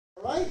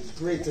It's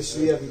great to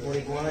see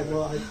everybody.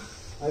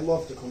 I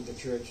love to come to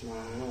church now.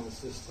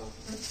 It's just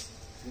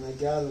and I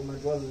gather my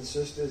brothers and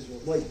sisters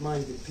with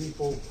like-minded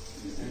people,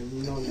 and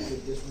you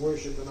could just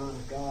worship and honor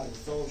God and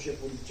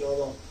fellowship with each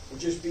other, and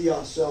just be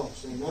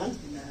ourselves. Amen.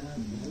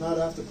 And not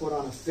have to put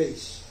on a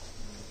face,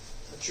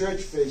 a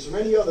church face or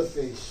any other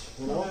face.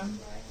 We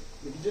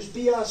can just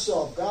be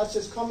ourselves. God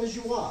says, "Come as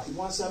you are." He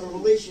wants to have a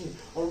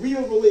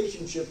real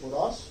relationship with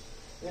us.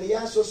 And He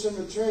asks us in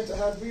return to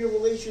have real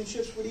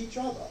relationships with each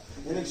other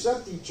and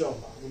accept each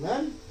other.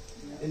 Amen?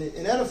 And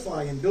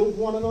edify and build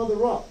one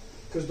another up.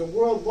 Because the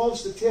world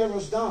loves to tear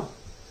us down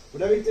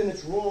with everything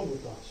that's wrong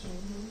with us.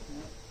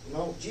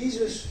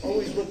 Jesus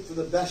always looked for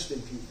the best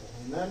in people.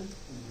 Amen?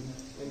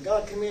 And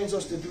God commands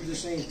us to do the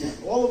same thing.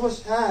 All of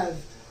us have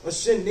a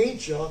sin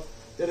nature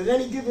that at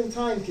any given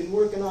time can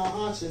work in our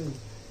hearts and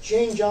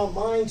change our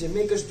minds and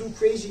make us do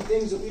crazy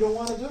things that we don't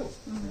want to do.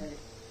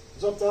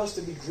 It's up to us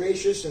to be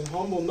gracious and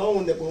humble,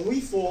 knowing that when we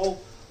fall,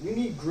 we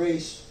need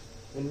grace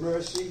and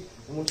mercy.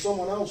 And when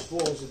someone else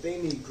falls, that they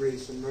need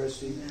grace and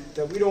mercy,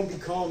 that we don't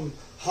become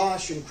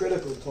harsh and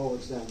critical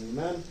towards them.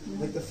 Amen?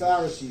 Like the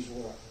Pharisees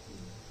were,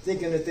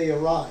 thinking that they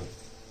arrived.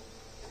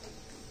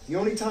 The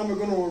only time we're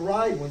going to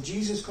arrive when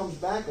Jesus comes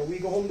back and we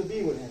go home to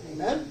be with Him.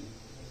 Amen?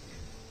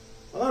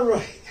 All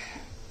right.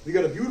 We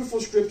got a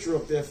beautiful scripture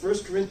up there,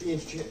 1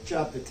 Corinthians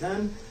chapter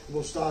 10.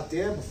 We'll start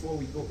there before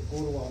we go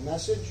to our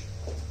message.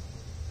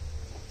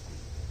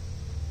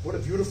 What a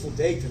beautiful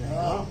day today,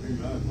 huh?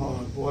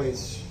 Oh, boy,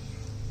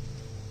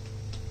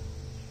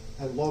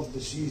 I love the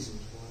seasons.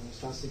 Boy. It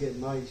starts to get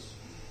nice.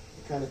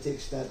 It kind of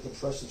takes that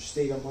depressive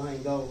state of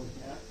mind out.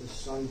 The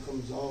sun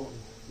comes out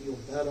and you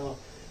feel better.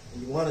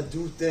 And you want to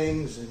do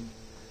things. And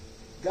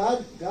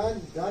God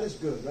is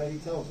good, right? He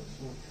tells us.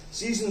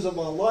 Seasons of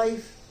our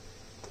life,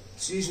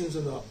 seasons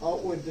of the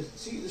outward.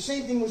 The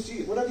same thing with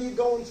seasons. Whatever you're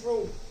going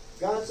through,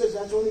 God says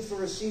that's only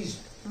for a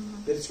season.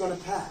 That it's going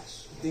to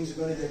pass. Things are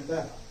going to get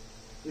better.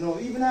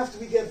 Even after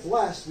we get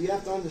blessed, we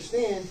have to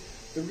understand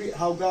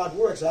how God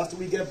works. After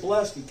we get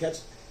blessed, He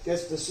gets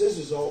the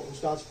scissors out and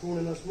starts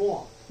pruning us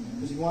more.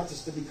 Because He wants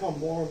us to become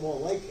more and more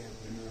like Him.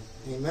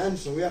 Amen?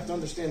 So we have to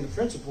understand the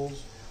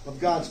principles of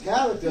God's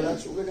character.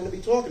 That's what we're going to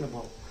be talking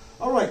about.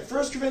 All right,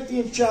 1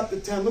 Corinthians chapter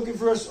 10, look at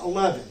verse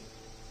 11.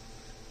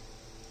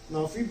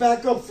 Now, if we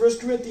back up, 1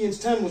 Corinthians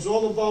 10 was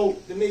all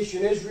about the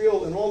nation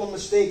Israel and all the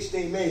mistakes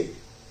they made.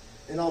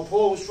 And now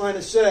Paul was trying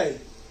to say,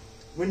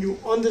 when you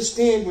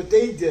understand what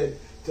they did,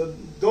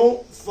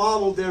 don't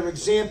follow their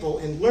example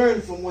and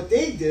learn from what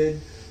they did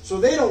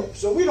so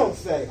we don't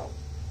fail.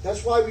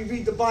 That's why we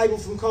read the Bible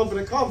from cover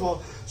to cover,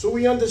 so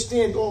we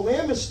understand all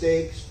their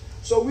mistakes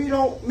so we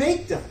don't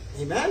make them.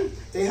 Amen?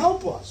 They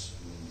help us.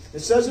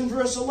 It says in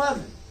verse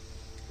 11,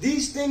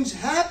 these things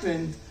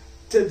happened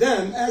to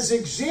them as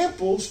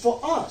examples for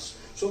us.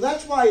 So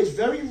that's why it's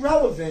very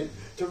relevant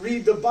to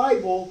read the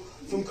Bible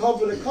from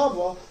cover to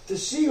cover to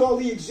see all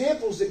the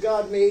examples that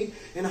God made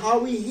and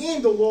how He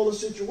handled all the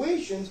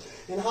situations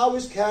and how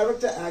His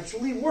character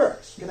actually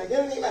works. Can I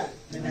get an amen?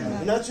 Amen?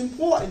 And that's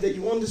important that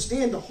you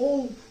understand the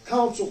whole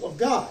counsel of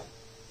God.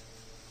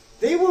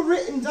 They were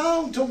written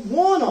down to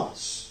warn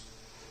us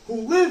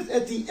who live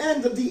at the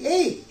end of the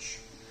age.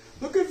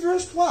 Look at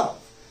verse 12.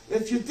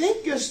 If you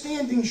think you're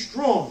standing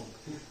strong,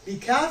 be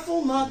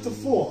careful not to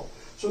fall.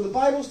 So the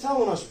Bible's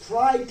telling us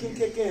pride can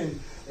kick in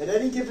at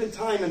any given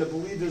time in a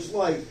believer's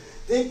life,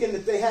 thinking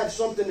that they have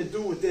something to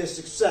do with their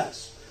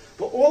success.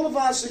 But all of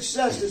our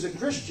success as a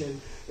Christian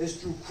is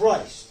through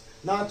Christ,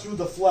 not through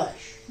the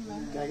flesh.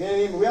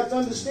 Okay? We have to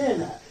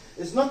understand that.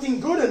 There's nothing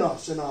good in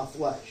us in our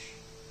flesh.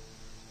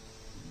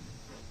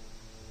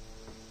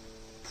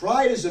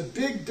 Pride is a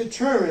big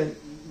deterrent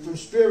from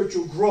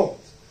spiritual growth.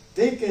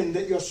 Thinking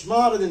that you're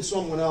smarter than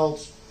someone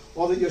else,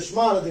 or that you're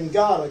smarter than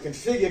God, or can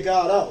figure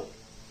God out.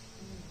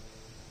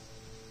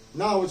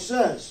 Now it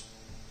says,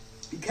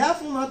 be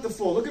careful not to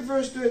fall. Look at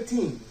verse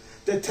 13.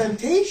 The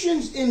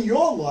temptations in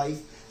your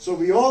life, so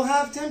we all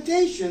have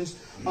temptations,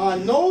 are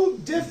no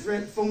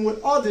different from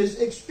what others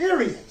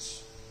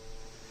experience.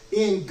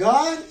 And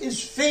God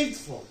is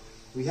faithful.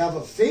 We have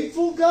a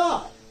faithful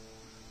God.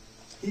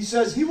 He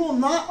says He will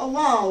not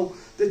allow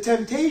the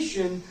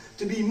temptation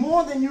to be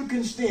more than you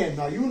can stand.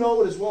 Now you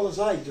know it as well as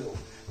I do.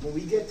 When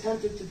we get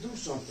tempted to do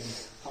something,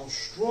 how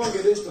strong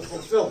it is to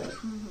fulfill it.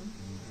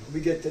 We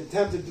get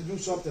tempted to do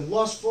something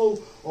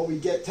lustful, or we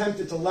get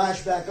tempted to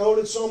lash back out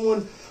at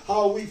someone,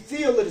 how we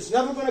feel that it's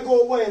never going to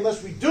go away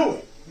unless we do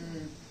it.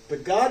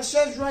 But God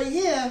says right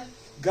here,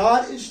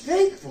 God is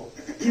faithful.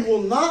 He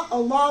will not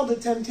allow the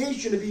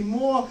temptation to be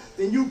more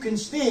than you can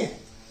stand.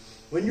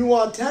 When you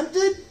are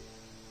tempted,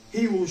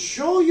 He will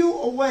show you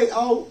a way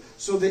out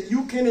so that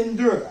you can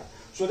endure.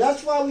 So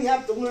that's why we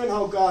have to learn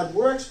how God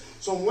works.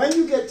 So when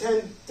you get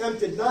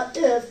tempted, not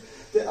if,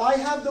 that I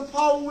have the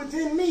power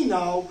within me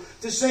now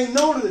to say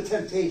no to the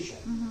temptation.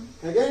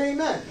 Again,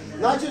 amen.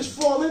 Not just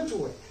fall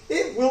into it.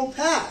 It will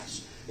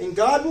pass. And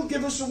God will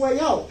give us a way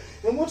out.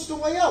 And what's the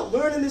way out?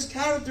 Learning His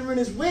character and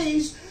His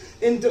ways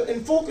and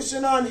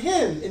focusing on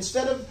Him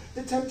instead of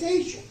the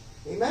temptation.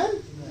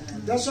 Amen?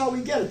 That's how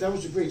we get it. That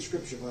was a great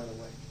scripture, by the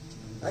way.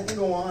 I can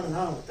go on and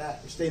on with that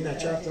and stay in that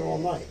chapter all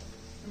night.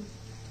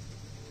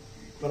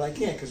 But I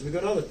can't because we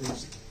got other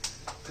things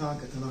to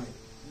conquer tonight.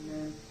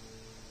 Amen.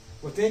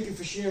 Well, thank you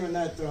for sharing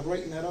that,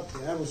 writing that up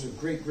there. That was a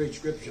great, great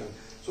scripture.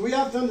 So we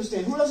have to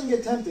understand, who doesn't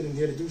get tempted in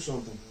here to do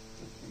something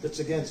that's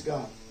against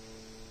God?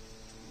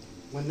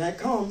 When that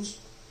comes,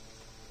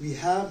 we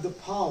have the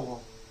power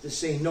to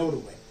say no to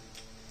it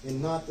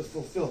and not to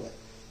fulfill it.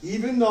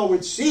 Even though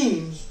it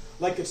seems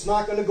like it's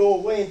not going to go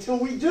away until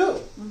we do.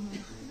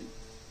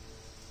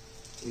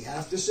 We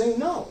have to say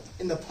no.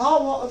 In the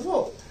power of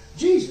who?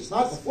 Jesus,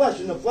 not the flesh.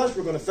 In the flesh,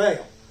 we're going to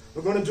fail.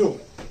 We're going to do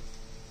it.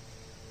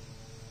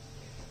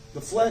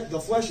 The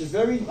flesh is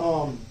very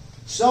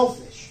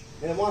selfish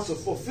and it wants to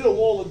fulfill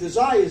all the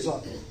desires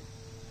of it.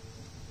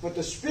 But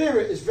the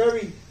spirit is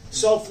very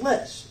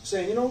selfless,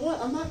 saying, you know what?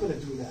 I'm not going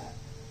to do that.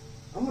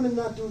 I'm going to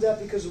not do that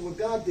because of what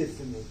God did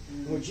for me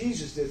and what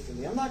Jesus did for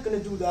me. I'm not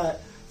going to do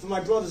that for my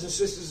brothers and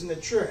sisters in the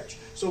church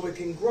so it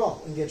can grow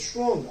and get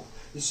stronger.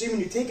 You see, when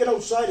you take it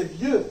outside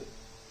of you,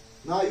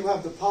 now you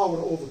have the power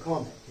to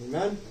overcome it.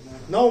 Amen?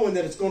 Knowing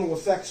that it's going to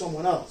affect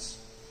someone else.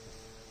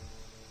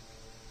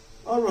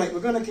 All right, we're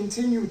going to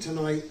continue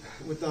tonight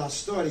with our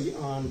study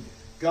on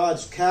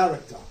God's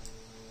character.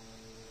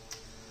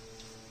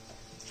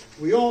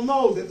 We all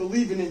know that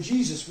believing in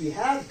Jesus, we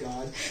have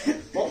God,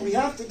 but we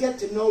have to get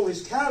to know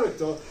His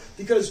character,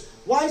 because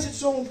why is it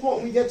so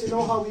important we get to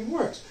know how He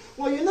works?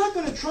 Well, you're not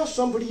going to trust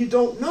somebody you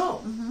don't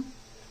know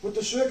with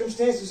the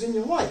circumstances in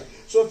your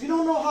life. So if you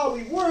don't know how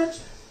He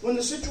works, when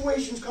the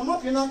situations come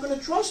up, you're not going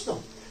to trust Him,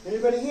 and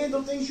you're going to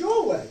handle things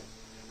your way.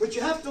 But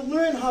you have to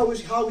learn how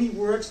He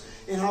works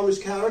and how His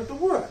character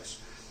works.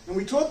 And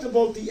we talked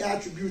about the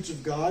attributes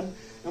of God,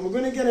 and we're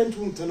going to get into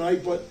them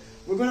tonight, but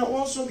we're going to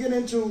also get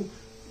into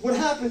what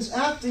happens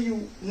after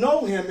you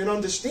know Him and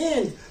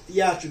understand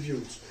the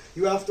attributes.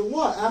 You have to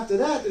what? After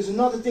that, there's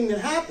another thing that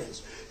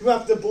happens. You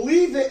have to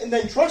believe it and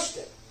then trust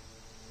it.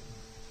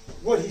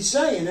 What He's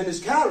saying and His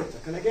character.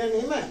 Can I get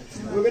an amen?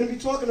 Amen. We're going to be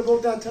talking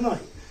about that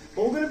tonight.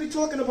 But we're going to be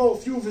talking about a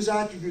few of His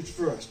attributes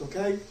first,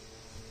 okay?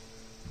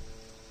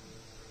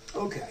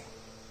 Okay.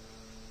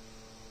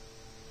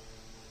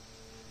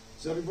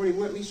 Is everybody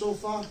with me so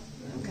far?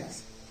 Okay.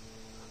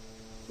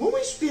 When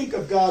we speak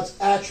of God's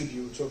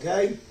attributes,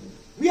 okay,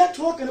 we are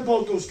talking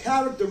about those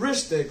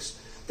characteristics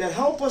that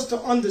help us to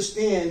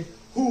understand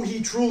who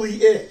He truly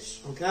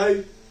is,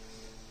 okay?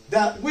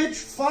 That which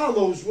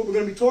follows what we're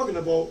going to be talking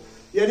about,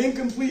 yet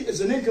incomplete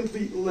is an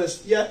incomplete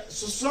list, yet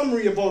it's a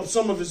summary about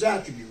some of His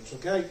attributes,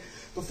 okay?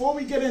 Before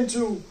we get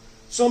into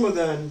some of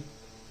them,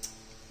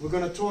 we're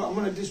going to talk, I'm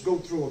going to just go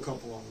through a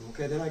couple of them,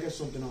 okay? Then I got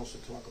something else to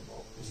talk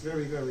about. It's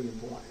very, very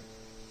important.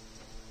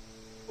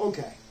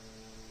 Okay.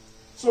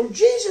 So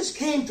Jesus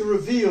came to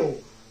reveal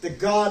the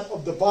God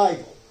of the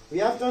Bible. We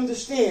have to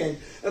understand,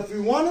 if we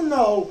want to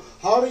know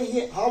how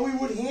we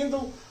would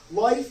handle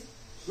life,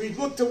 we'd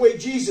look the way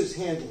Jesus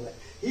handled it.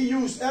 He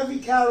used every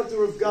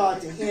character of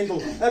God to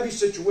handle every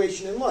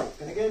situation in life.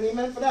 Can I get an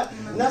amen for that?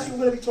 And that's what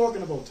we're going to be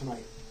talking about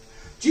tonight.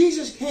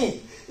 Jesus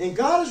came, and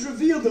God has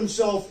revealed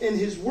Himself in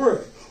His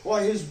Word, or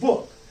His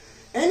book.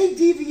 Any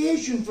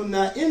deviation from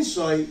that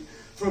insight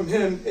from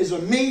Him is a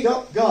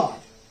made-up God.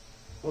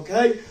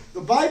 Okay?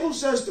 The Bible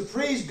says to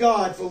praise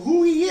God for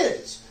who He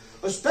is,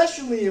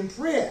 especially in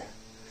prayer.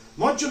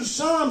 Much of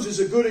Psalms is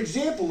a good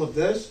example of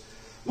this.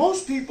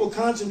 Most people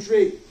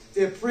concentrate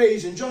their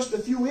praise in just a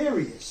few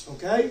areas,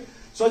 okay?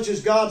 Such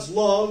as God's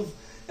love,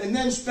 and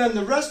then spend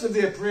the rest of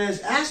their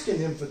prayers asking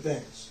Him for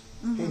things.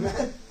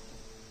 Amen?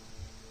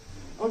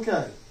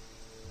 Okay.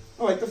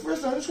 All right, the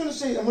first thing I'm just going to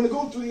say, I'm going to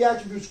go through the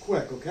attributes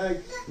quick,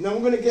 okay? And then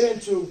we're going to get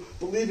into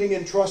believing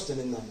and trusting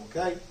in them,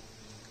 okay?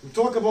 We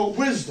talk about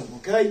wisdom,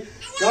 okay?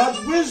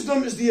 God's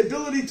wisdom is the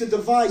ability to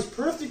devise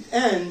perfect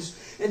ends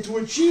and to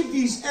achieve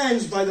these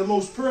ends by the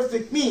most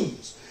perfect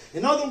means.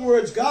 In other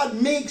words, God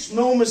makes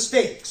no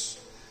mistakes.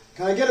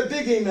 Can I get a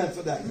big amen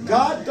for that?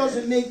 God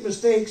doesn't make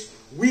mistakes,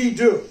 we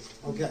do.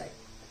 Okay.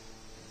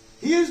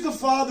 He is the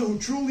Father who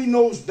truly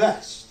knows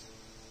best.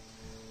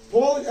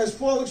 As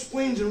Paul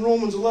explains in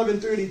Romans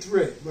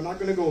 11:33. We're not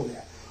going to go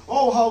there.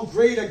 Oh, how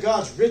great are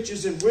God's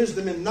riches in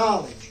wisdom and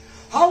knowledge.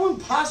 How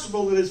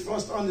impossible it is for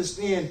us to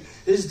understand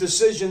His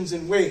decisions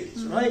and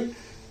ways, right?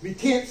 We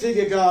can't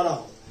figure God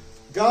out.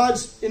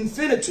 God's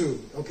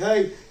infinitude,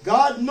 okay?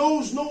 God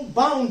knows no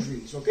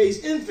boundaries, okay?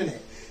 He's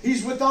infinite.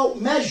 He's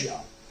without measure.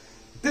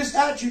 This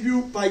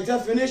attribute, by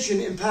definition,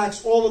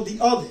 impacts all of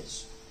the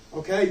others,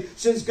 okay?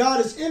 Since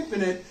God is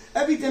infinite,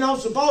 everything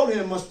else about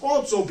Him must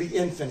also be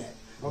infinite,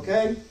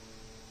 okay?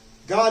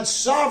 God's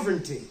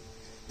sovereignty.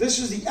 This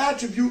is the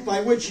attribute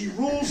by which He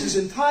rules His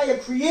entire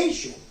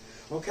creation,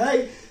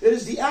 okay? It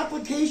is the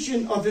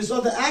application of His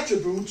other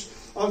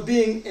attributes of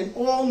being an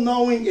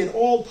all-knowing and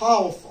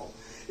all-powerful.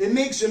 It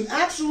makes Him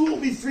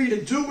absolutely free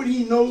to do what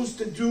He knows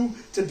to do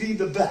to be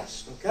the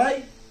best,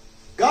 okay?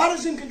 God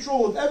is in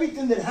control of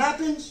everything that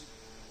happens.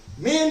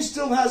 Man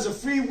still has a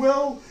free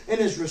will and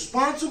is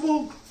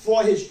responsible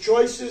for his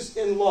choices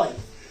in life.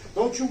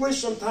 Don't you wish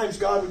sometimes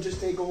God would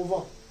just take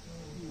over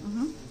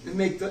and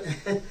make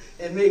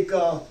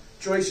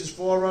choices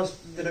for us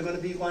that are going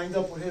to be lined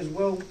up with His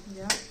will.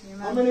 Yeah. Amen.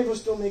 How many of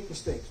us still make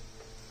mistakes?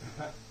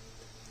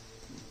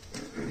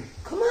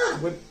 Come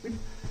on,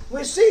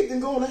 we're saved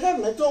and going to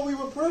heaven. I thought we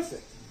were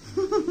perfect.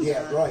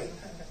 Yeah, right.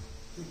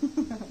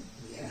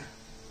 Yeah.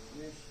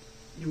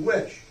 You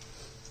wish.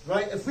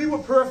 Right? If we were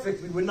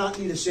perfect, we would not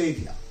need a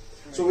Savior.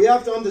 So we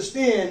have to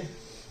understand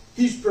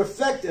He's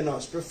perfecting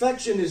us.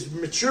 Perfection is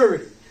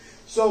maturity.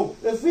 So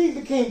if we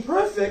became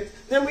perfect,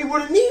 then we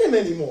wouldn't need Him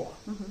anymore.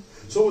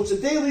 So it's a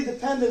daily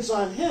dependence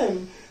on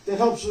Him that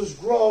helps us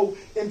grow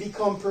and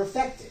become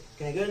perfected.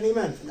 Can I get an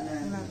amen for that?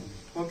 Amen.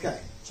 Okay.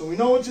 So we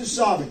know it's His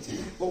sovereignty,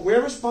 but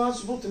we're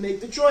responsible to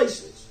make the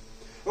choices.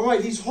 All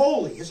right, He's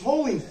holy, His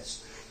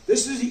holiness.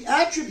 This is the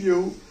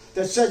attribute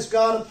that sets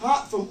God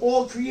apart from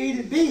all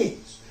created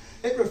beings.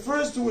 It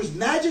refers to His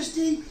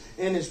majesty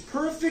and His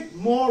perfect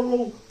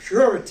moral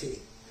purity.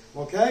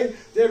 Okay?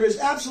 There is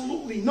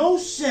absolutely no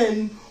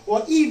sin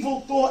or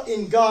evil thought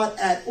in God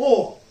at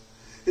all.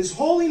 His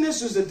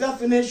holiness is the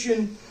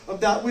definition of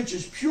that which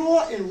is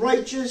pure and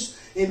righteous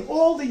in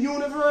all the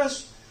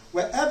universe.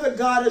 Wherever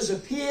God has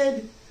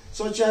appeared,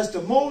 such as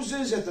to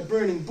Moses at the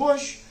burning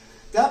bush,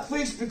 that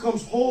place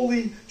becomes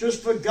holy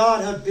just for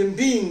God have been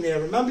being there.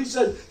 Remember He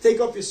said,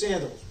 take up your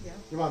sandals. Yeah.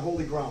 You're on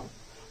holy ground.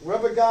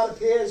 Wherever God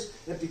appears,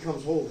 it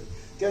becomes holy.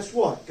 Guess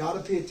what? God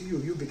appeared to you.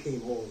 You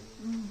became holy.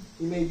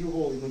 He made you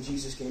holy when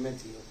Jesus came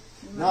into you.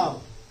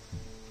 Now,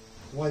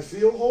 do I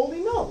feel holy?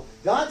 No.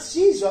 God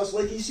sees us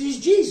like He sees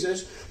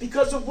Jesus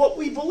because of what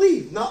we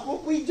believe, not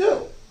what we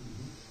do.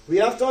 We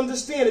have to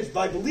understand it's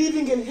by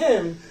believing in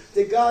Him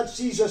that God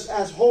sees us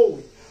as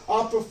holy.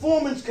 Our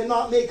performance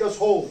cannot make us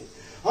holy.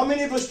 How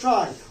many of us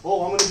try?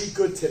 Oh, I'm going to be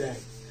good today.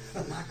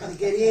 I'm not going to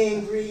get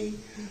angry.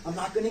 I'm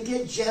not going to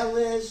get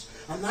jealous.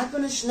 I'm not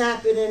going to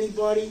snap at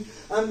anybody.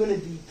 I'm going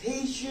to be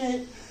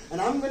patient. And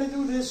I'm going to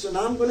do this and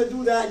I'm going to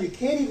do that. And you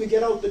can't even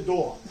get out the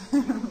door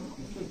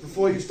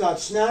before you start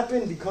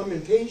snapping, become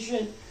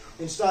impatient,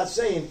 and start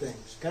saying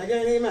things. Can I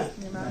get an amen?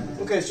 Amen.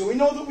 Okay, so we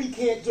know that we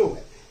can't do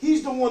it.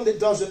 He's the one that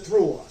does it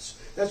through us.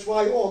 That's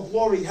why all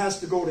glory has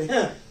to go to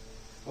Him.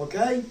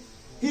 Okay?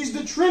 He's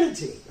the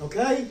Trinity.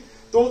 Okay?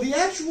 Though the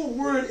actual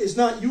word is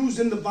not used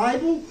in the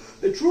Bible,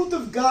 the truth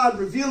of God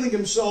revealing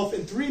Himself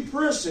in three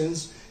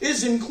persons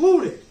is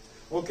included.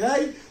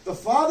 Okay? The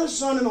Father,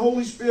 Son, and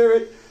Holy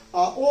Spirit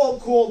are all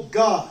called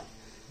God.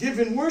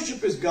 Given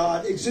worship as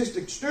God, exist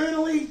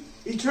externally,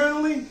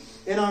 eternally,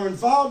 and are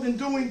involved in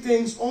doing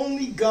things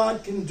only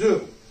God can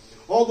do.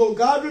 Although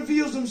God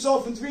reveals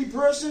Himself in three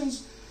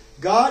persons,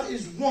 God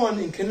is one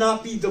and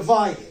cannot be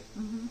divided.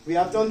 We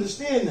have to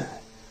understand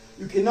that.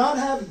 You cannot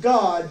have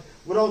God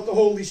without the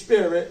Holy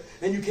Spirit,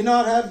 and you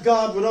cannot have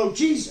God without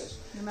Jesus.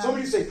 Amen.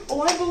 Somebody say,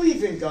 oh, I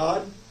believe in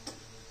God,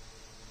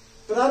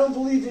 but I don't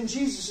believe in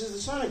Jesus as the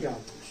Son of God.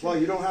 Well,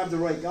 you don't have the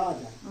right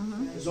God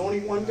then. There's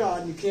only one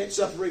God, and you can't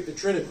separate the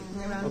Trinity.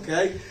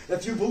 Okay?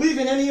 If you believe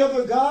in any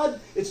other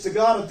God, it's the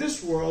God of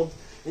this world,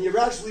 and you're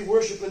actually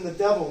worshiping the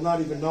devil,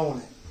 not even knowing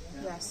it.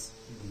 Yes.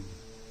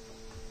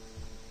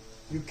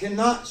 You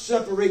cannot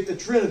separate the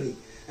Trinity.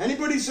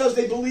 Anybody says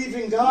they believe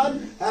in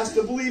God has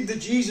to believe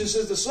that Jesus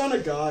is the Son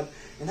of God,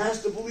 and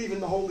has to believe in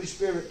the Holy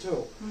Spirit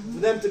too, for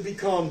them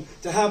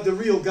to have the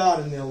real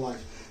God in their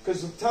life.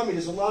 Because tell me,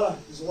 there's a lot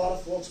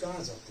of false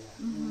gods out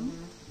there.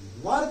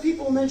 A lot of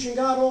people mention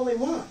God all they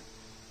want,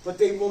 but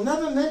they will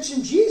never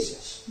mention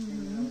Jesus.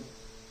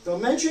 They'll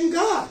mention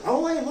God.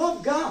 Oh, I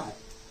love God.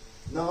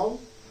 No,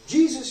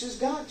 Jesus is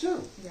God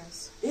too.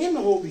 Yes. And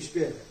the Holy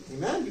Spirit.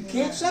 Amen? You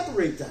can't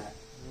separate that.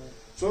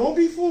 So don't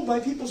be fooled by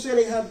people say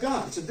they have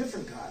God. It's a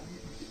different God.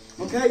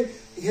 Okay?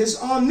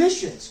 His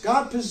omniscience.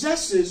 God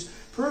possesses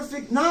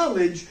perfect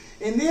knowledge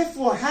and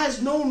therefore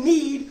has no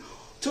need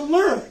to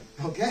learn.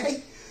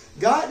 Okay?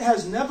 God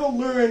has never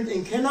learned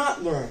and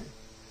cannot learn.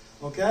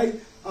 Okay?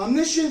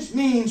 Omniscience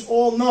means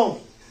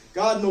all-knowing.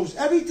 God knows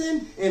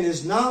everything and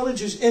His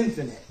knowledge is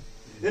infinite.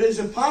 It is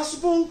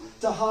impossible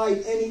to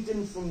hide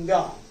anything from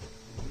God.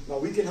 Now,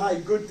 we can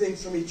hide good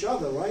things from each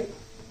other, right?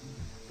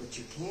 But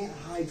you can't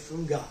hide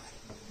from God.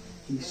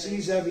 He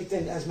sees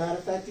everything. As a matter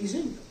of fact, He's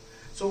in you.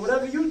 So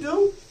whatever you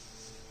do,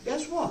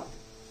 guess what?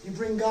 You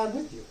bring God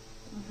with you.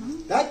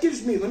 That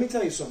gives me, let me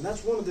tell you something,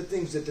 that's one of the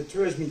things that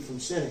deters me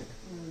from sinning.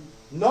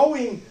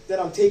 Knowing that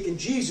I'm taking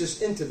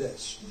Jesus into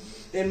this.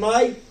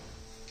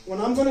 When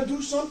I'm going to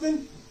do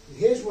something,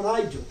 here's what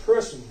I do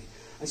personally.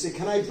 I say,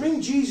 can I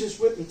bring Jesus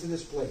with me to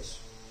this place?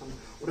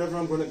 Whatever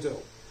I'm going to do.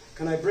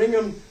 Can I bring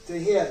Him to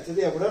here, to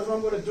there, whatever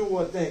I'm going to do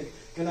or think.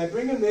 Can I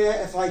bring Him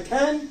there? If I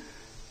can,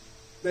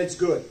 that's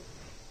good.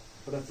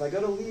 But if I got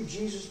to leave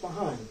Jesus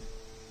behind,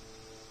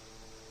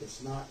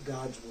 it's not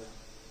God's will.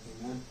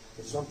 Amen?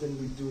 It's something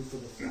we do for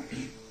the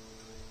flesh.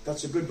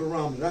 That's a good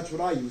barometer. That's what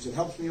I use. It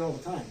helps me all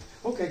the time.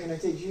 Okay, can I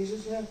take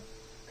Jesus? Yeah.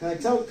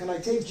 Can I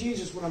take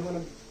Jesus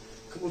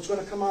what's going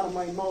to come out of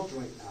my mouth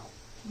right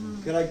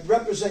now? Can I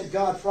represent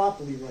God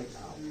properly right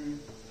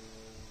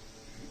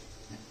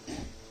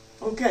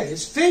now? Okay,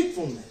 His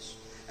faithfulness.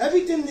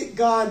 Everything that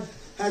God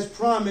has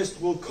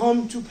promised will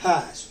come to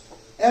pass.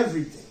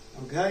 Everything.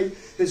 Okay?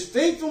 His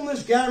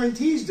faithfulness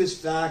guarantees this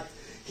fact.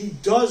 He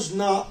does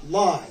not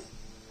lie.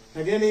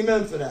 Can I get an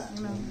amen for that?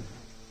 Amen.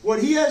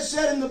 What he has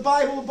said in the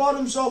Bible about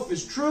himself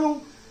is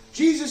true.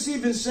 Jesus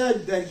even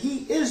said that he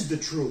is the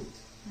truth.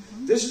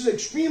 This is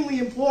extremely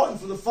important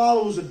for the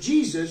followers of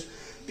Jesus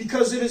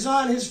because it is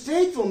on his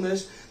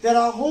faithfulness that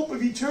our hope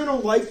of eternal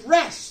life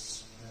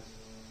rests.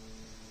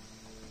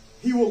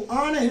 He will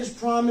honor his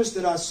promise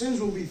that our sins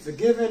will be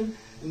forgiven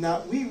and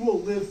that we will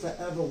live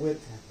forever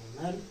with him.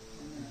 Amen?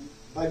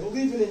 By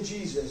believing in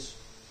Jesus,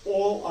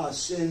 all our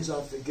sins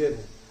are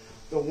forgiven.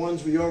 The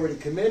ones we already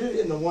committed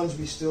and the ones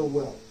we still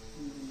will.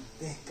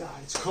 Thank God,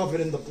 it's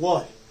covered in the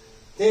blood.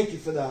 Thank you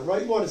for that,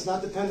 right, Lord? It's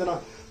not dependent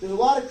on... There's a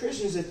lot of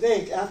Christians that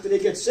think after they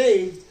get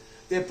saved,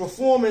 their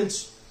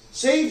performance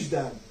saves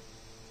them.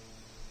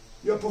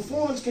 Your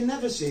performance can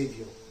never save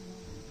you.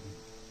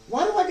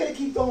 Why do I got to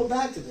keep going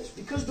back to this?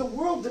 Because the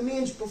world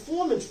demands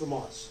performance from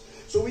us.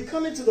 So we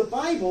come into the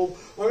Bible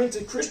or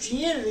into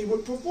Christianity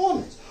with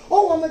performance.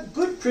 Oh, I'm a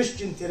good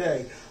Christian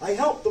today. I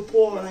helped the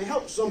poor and I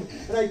helped some,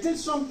 and I did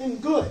something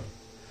good.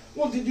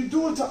 Well, did you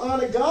do it to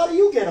honor God or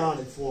you get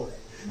honored for it?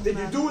 Did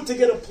you do it to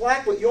get a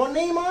plaque with your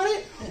name on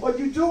it? Or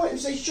do you do it and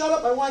say, shut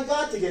up, I want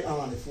God to get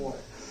honored for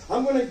it?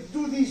 I'm going to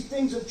do these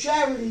things of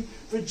charity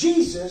for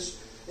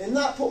Jesus and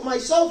not put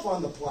myself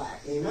on the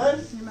plaque.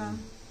 Amen? Amen.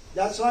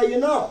 That's how you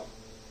know.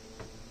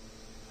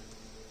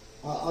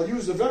 I'll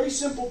use a very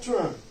simple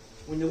term.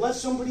 When you let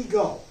somebody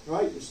go,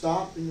 right? You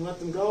stop and you let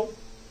them go,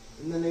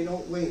 and then they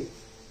don't wave.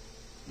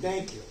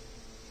 Thank you.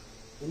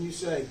 And you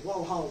say,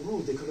 well, how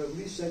rude. They could have at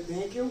least said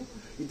thank you.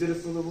 You did it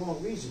for the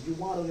wrong reason. You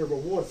wanted a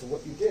reward for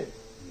what you did.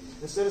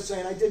 Instead of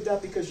saying, I did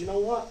that because you know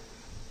what?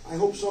 I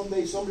hope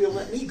someday somebody will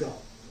let me go.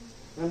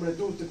 And I'm going to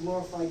do it to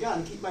glorify God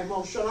and keep my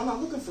mouth shut. I'm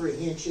not looking for a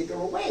handshake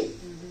or a wave.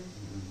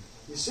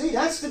 You see,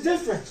 that's the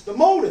difference. The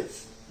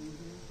motive.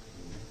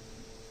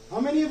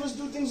 How many of us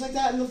do things like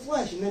that in the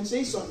flesh and then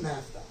say something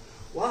after?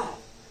 Wow,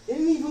 they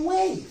didn't even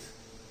wave.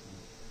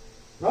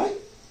 Right?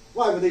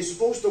 Why? Were they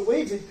supposed to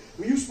wave?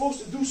 Were you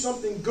supposed to do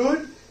something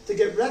good to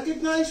get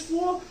recognized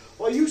for?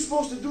 Or are you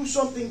supposed to do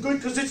something good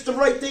because it's the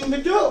right thing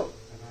to do?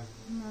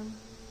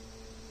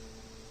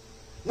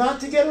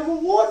 Not to get a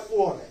reward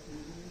for it.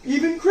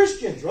 Even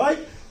Christians, right?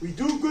 We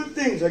do good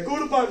things. I go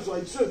to Bible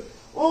study. I say,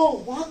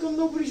 oh, how come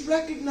nobody's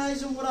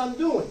recognizing what I'm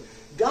doing?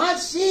 God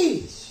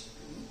sees.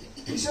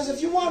 He says,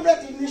 if you want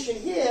recognition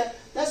here,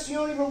 that's the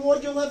only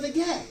reward you'll ever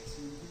get.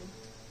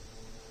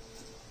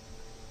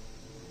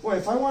 Boy,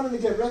 if I wanted to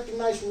get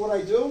recognized for what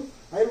I do,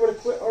 I would have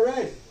quit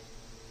already.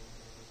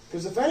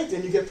 Because if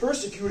anything, you get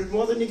persecuted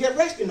more than you get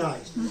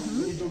recognized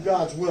when you do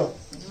God's will.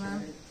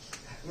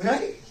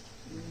 Right?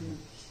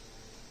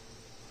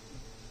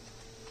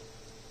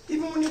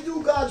 Even when you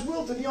do God's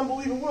will to the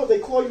unbelieving world, they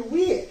call you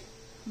weird.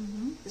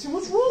 They say,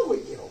 what's wrong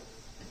with you?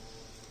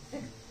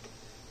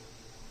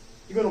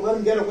 You're going to let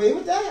them get away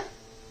with that?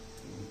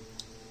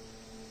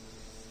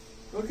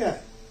 Okay.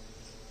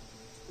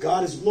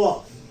 God is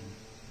love.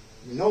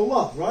 You know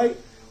love, right?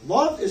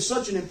 Love is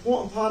such an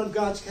important part of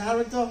God's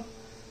character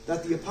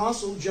that the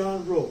Apostle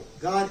John wrote,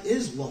 God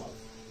is love.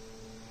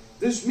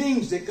 This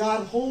means that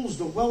God holds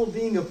the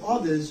well-being of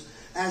others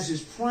as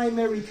his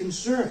primary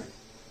concern.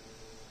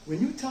 When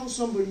you tell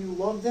somebody you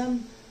love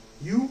them,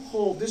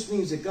 this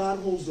means that God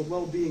holds the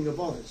well-being of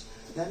others.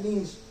 That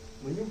means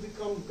when you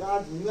become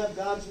God, when you have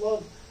God's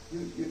love,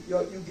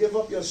 you give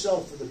up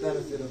yourself for the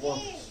benefit of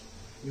others.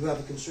 You have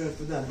a concern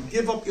for them. You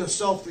give up your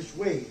selfish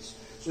ways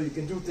so you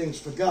can do things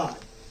for God.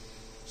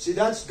 See,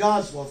 that's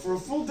God's love. For a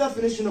full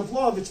definition of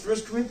love, it's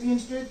 1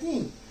 Corinthians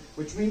 13,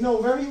 which we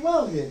know very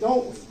well here,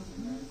 don't we?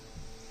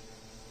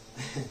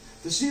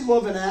 To see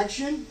love in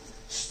action,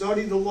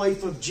 study the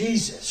life of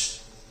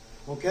Jesus.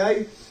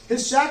 Okay?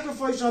 His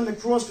sacrifice on the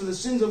cross for the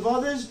sins of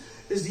others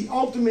is the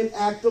ultimate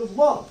act of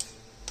love.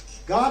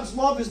 God's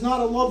love is not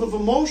a love of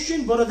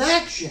emotion, but of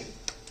action.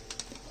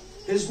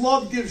 His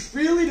love gives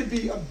freely to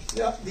be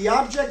the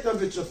object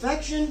of its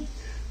affection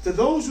to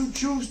those who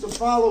choose to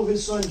follow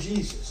his son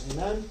Jesus.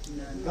 Amen?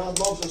 God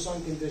loves us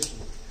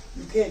unconditionally.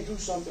 You can't do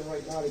something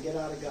right now to get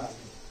out of God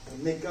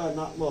and make God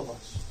not love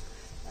us.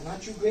 And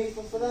aren't you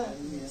grateful for that?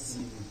 Yes.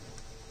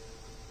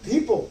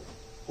 People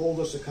hold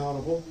us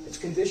accountable. It's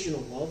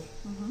conditional love.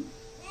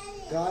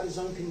 God is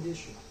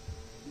unconditional.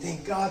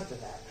 Thank God for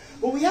that.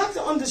 But we have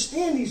to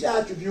understand these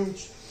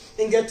attributes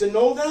and get to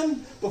know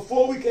them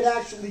before we could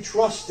actually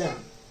trust them.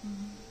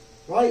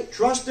 Right?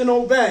 Trust and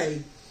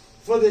obey,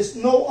 for there's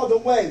no other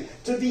way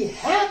to be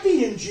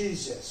happy in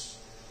Jesus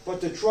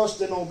but to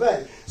trust and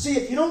obey. See,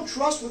 if you don't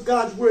trust what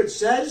God's word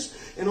says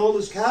and all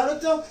his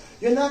character,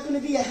 you're not going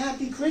to be a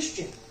happy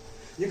Christian.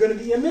 You're going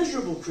to be a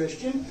miserable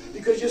Christian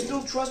because you're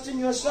still trusting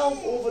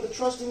yourself over the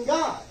trusting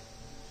God.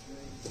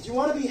 If you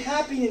want to be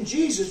happy in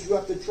Jesus, you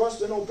have to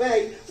trust and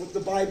obey what the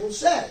Bible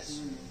says.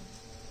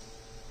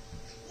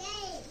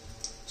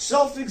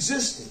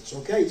 Self-existence,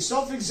 okay?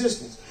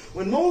 Self-existence.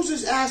 When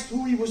Moses asked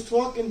who he was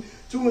talking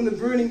to in the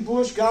burning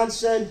bush, God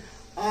said,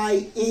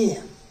 I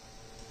am.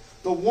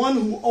 The one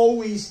who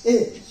always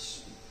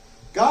is.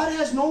 God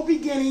has no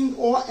beginning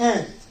or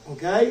end,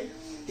 okay?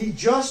 He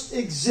just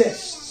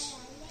exists.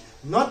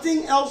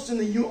 Nothing else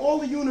in all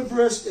the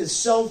universe is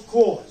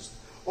self-caused.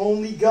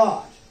 Only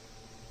God.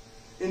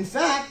 In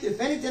fact, if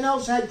anything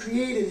else had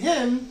created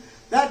him,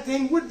 that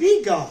thing would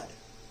be God.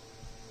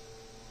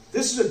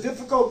 This is a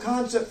difficult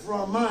concept for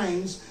our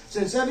minds,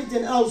 since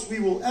everything else we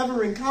will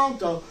ever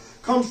encounter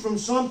comes from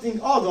something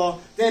other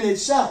than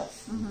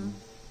itself. Mm-hmm.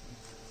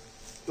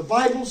 The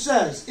Bible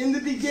says, in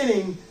the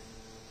beginning,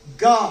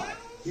 God.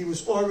 He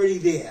was already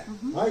there.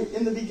 Mm-hmm. Right?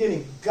 In the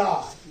beginning,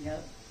 God.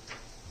 Yep.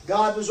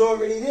 God was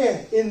already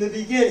there in the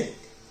beginning.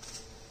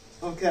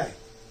 Okay.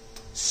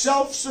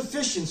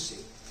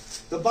 Self-sufficiency.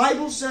 The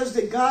Bible says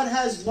that God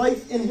has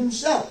life in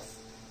himself.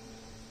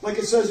 Like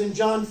it says in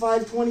John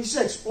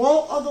 5:26.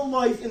 All other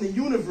life in the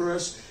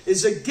universe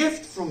is a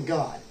gift from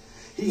God.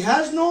 He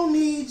has no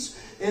needs,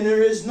 and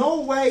there is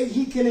no way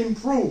he can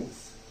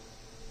improve.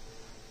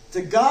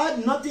 To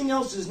God, nothing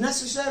else is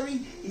necessary.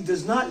 He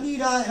does not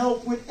need our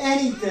help with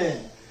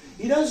anything.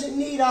 He doesn't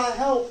need our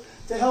help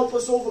to help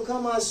us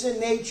overcome our sin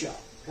nature.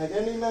 Can I get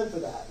an amen for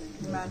that?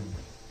 Amen.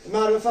 As a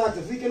matter of fact,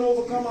 if we can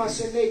overcome our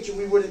sin nature,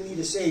 we wouldn't need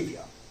a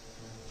Savior.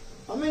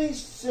 How many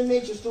sin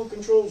nature still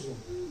controls them?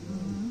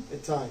 Mm-hmm.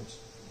 At times.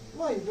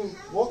 Well, you've been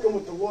walking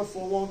with the Lord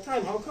for a long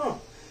time. How come?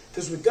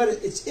 Because we've got it.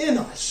 It's in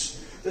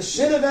us. The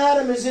sin of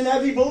Adam is in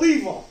every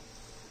believer.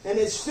 And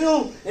it's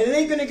still, and it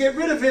ain't going to get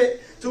rid of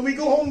it till we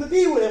go home to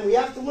be with him. We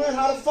have to learn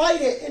how to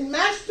fight it and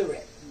master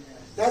it.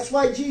 That's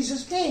why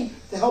Jesus came,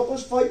 to help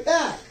us fight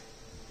back.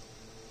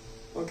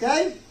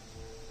 Okay?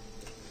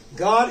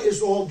 God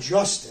is all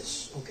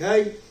justice.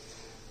 Okay?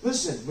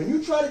 Listen, when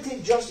you try to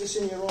take justice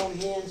in your own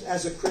hands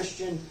as a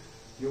Christian,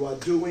 you are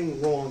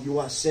doing wrong. You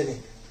are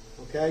sinning.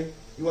 Okay?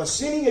 You are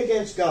sinning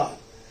against God.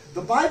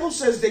 The Bible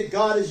says that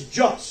God is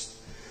just.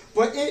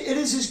 But it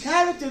is his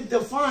character that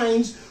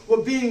defines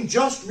what being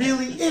just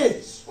really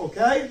is.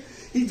 Okay?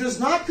 He does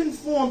not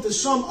conform to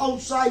some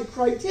outside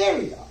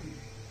criteria.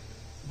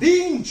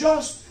 Being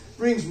just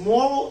brings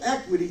moral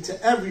equity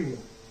to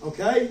everyone.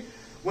 Okay?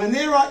 When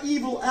there are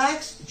evil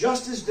acts,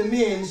 justice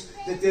demands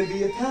that there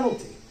be a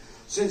penalty.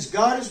 Since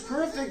God is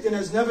perfect and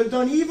has never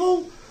done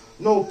evil,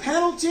 no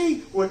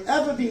penalty would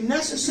ever be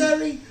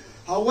necessary.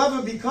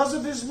 However, because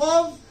of his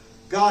love,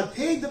 God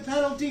paid the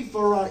penalty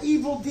for our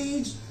evil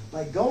deeds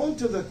by going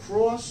to the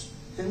cross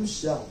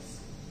himself.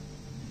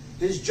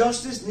 His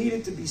justice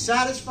needed to be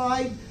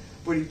satisfied,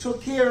 but he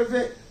took care of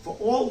it for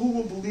all who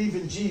will believe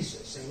in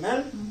Jesus.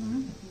 Amen?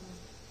 Mm-hmm.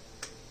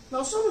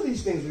 Now, some of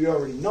these things we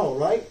already know,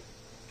 right?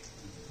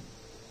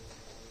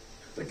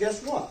 But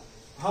guess what?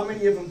 How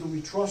many of them do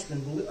we trust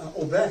and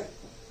obey?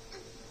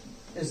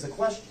 Is the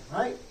question,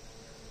 right?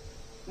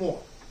 More.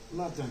 I'm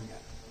not done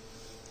yet.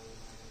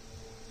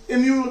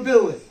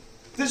 Immutability.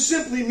 This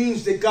simply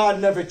means that God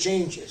never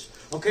changes.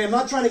 Okay, I'm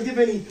not trying to give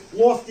any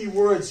lofty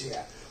words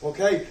here.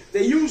 Okay,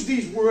 they use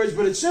these words,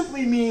 but it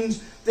simply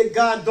means that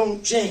God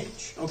don't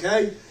change.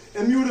 Okay,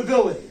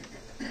 immutability.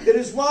 It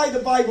is why the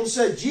Bible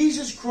said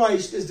Jesus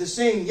Christ is the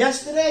same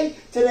yesterday,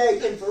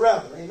 today, and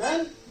forever.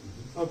 Amen?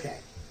 Okay.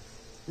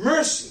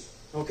 Mercy.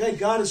 Okay,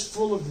 God is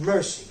full of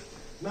mercy.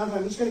 Matter of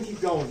fact, I'm just going to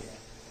keep going here.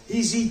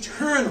 He's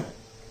eternal.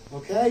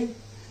 Okay?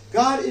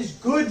 God is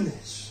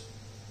goodness.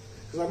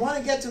 Because I want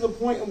to get to the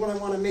point of what I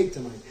want to make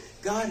tonight.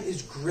 God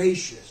is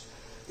gracious.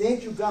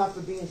 Thank you, God,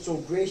 for being so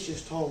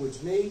gracious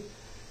towards me.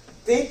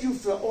 Thank you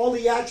for all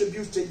the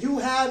attributes that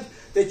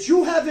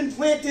you have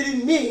implanted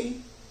in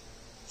me,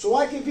 so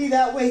I can be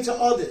that way to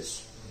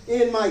others,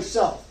 in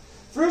myself.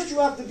 First, you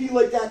have to be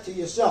like that to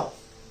yourself.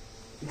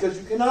 Because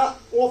you cannot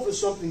offer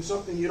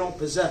something you don't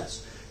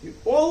possess.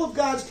 All of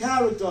God's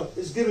character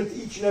is given to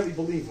each and every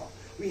believer.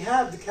 We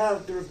have the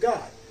character of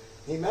God.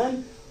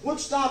 Amen? What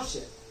stops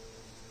it?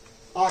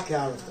 Our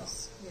character.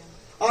 Yeah.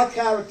 Our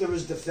character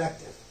is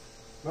defective.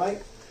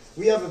 Right?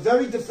 We have a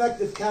very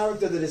defective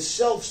character that is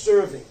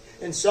self-serving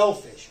and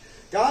selfish.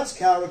 God's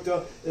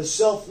character is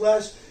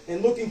selfless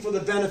and looking for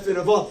the benefit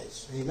of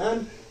others.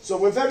 Amen? So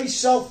we're very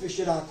selfish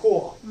at our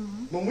core.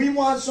 Mm-hmm. When we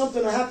want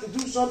something or have to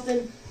do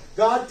something,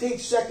 God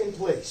takes second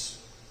place.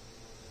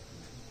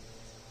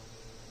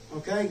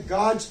 Okay?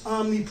 God's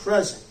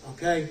omnipresent.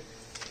 Okay?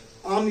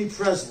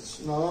 Omnipresence.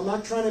 Now, I'm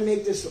not trying to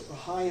make this a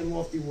high and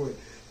lofty word.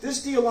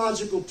 This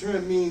theological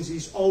term means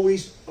he's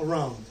always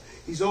around.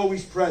 He's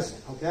always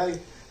present. Okay?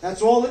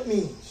 That's all it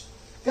means.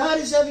 God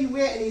is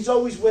everywhere and he's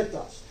always with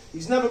us.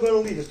 He's never going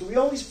to leave us. Do we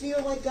always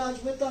feel like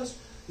God's with us?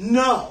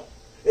 No.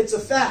 It's a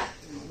fact.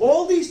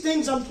 All these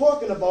things I'm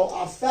talking about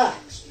are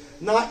facts,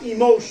 not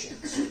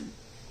emotions.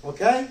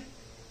 Okay?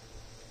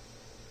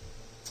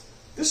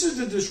 This is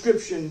the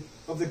description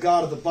of the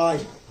God of the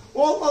Bible.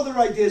 All other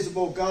ideas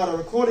about God are,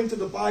 according to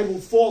the Bible,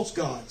 false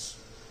gods.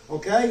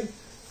 Okay?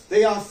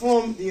 They are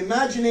from the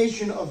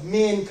imagination of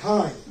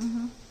mankind.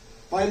 Mm-hmm.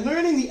 By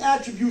learning the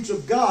attributes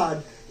of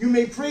God, you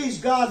may praise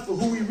God for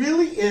who he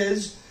really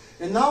is,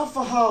 and now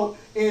for how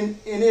and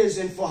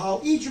for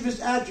how each of his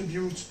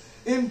attributes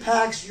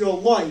impacts your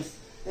life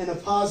in a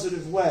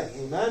positive way.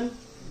 Amen?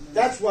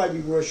 That's why we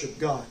worship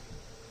God.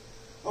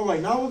 All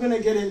right, now we're going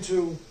to get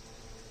into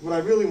what I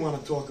really want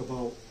to talk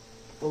about.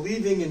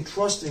 Believing and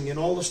trusting in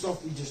all the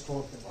stuff we just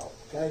talked about.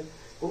 Okay?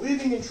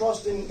 Believing and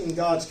trusting in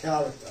God's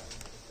character.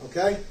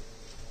 Okay?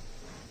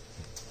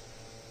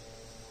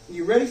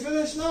 You ready for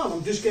this now?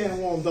 I'm just getting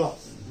warmed up.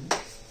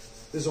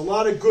 There's a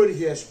lot of good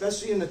here,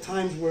 especially in the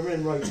times we're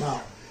in right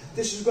now.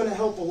 This is going to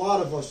help a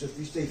lot of us if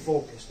we stay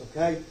focused,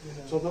 okay?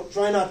 So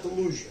try not to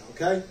lose you,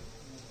 okay?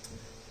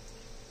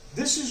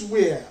 This is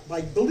where,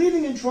 by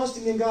believing and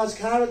trusting in God's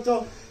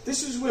character,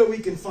 this is where we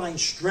can find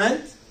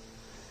strength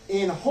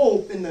and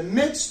hope in the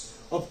midst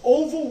of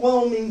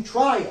overwhelming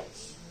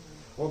trials,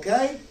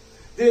 okay?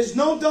 There's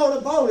no doubt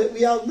about it.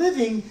 We are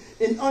living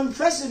in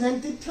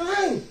unprecedented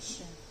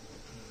times.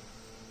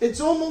 It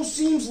almost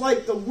seems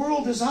like the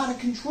world is out of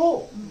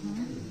control.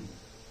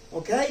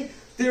 Okay?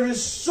 There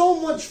is so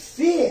much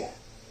fear,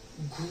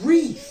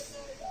 grief,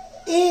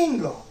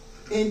 anger,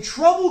 and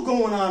trouble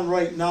going on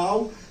right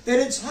now that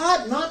it's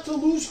hard not to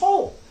lose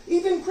hope.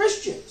 Even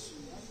Christians.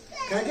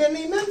 Can I get an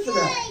amen for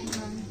that?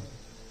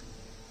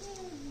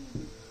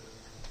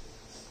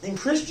 And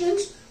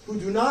Christians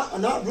who are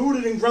not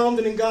rooted and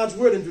grounded in God's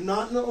Word and do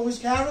not know His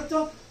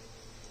character,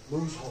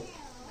 lose hope.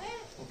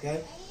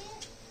 Okay?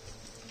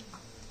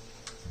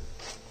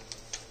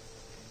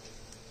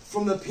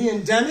 From the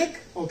pandemic,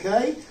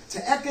 okay,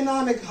 to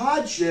economic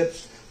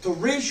hardships, to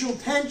racial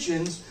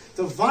tensions,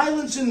 to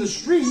violence in the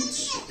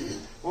streets,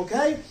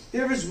 okay,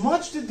 there is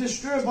much to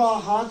disturb our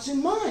hearts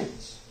and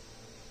minds.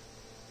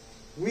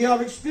 We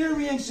are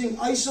experiencing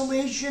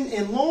isolation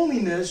and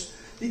loneliness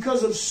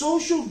because of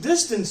social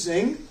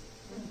distancing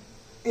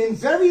and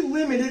very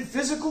limited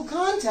physical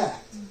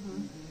contact.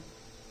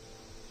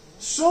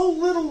 So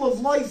little of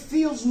life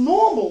feels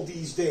normal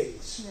these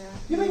days. Yeah.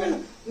 You don't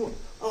even,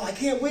 oh, I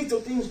can't wait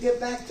till things get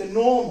back to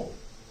normal.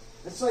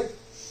 It's like,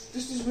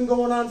 this has been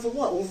going on for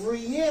what? Over a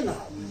year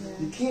now.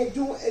 Yeah. You can't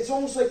do it. It's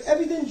almost like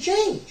everything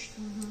changed.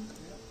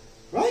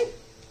 Right?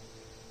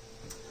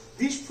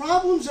 These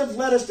problems have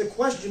led us to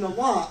question a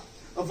lot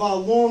of our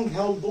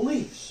long-held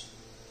beliefs.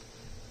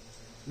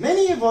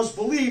 Many of us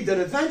believe that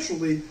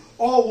eventually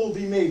all will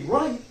be made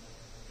right.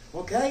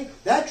 Okay?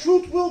 That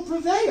truth will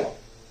prevail.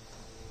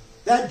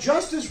 That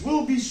justice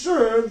will be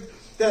served.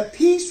 That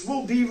peace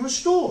will be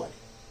restored.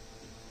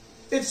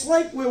 It's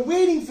like we're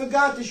waiting for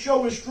God to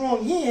show His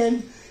strong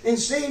hand and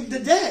save the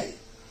day.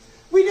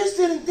 We just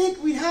didn't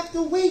think we'd have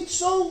to wait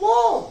so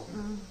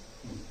long.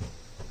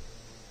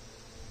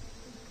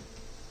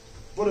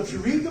 But if you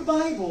read the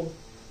Bible,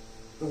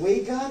 the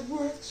way God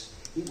works,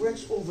 He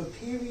works over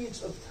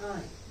periods of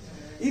time.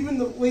 Even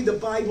the way the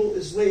Bible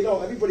is laid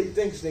out, everybody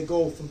thinks they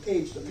go from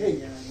page to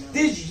page.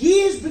 There's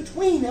years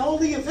between all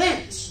the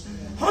events.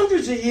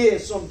 Hundreds of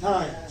years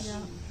sometimes.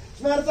 As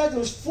a matter of fact, it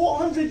was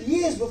 400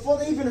 years before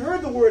they even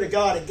heard the Word of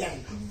God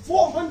again.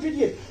 400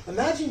 years.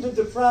 Imagine the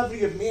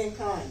depravity of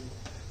mankind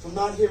from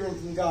not hearing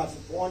from God for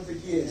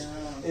 400 years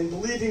and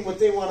believing what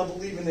they want to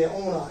believe in their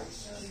own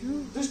eyes.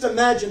 Just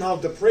imagine how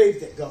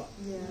depraved it got.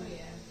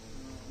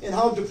 And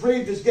how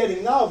depraved it's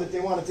getting now that they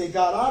want to take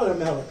God out of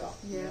America.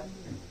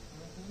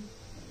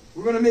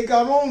 We're going to make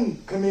our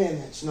own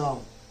commandments now.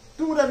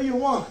 Do whatever you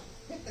want.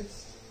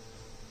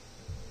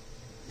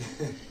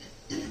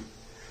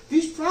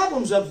 These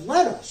problems have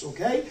led us,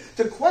 okay,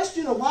 to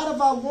question a lot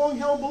of our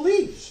long-held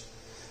beliefs.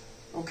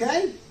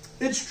 Okay?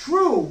 It's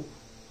true.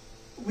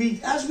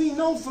 As we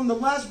know from the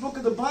last book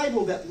of the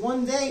Bible, that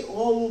one day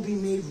all will be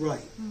made right.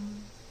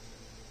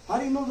 How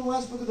do you know the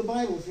last book of the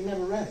Bible if you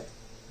never read it?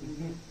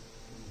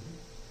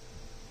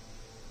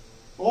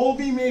 All will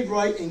be made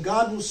right, and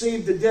God will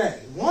save the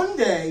day. One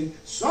day,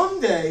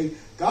 someday,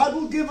 God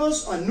will give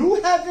us a new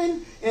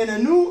heaven and a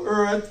new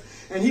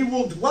earth, and He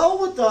will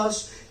dwell with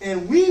us,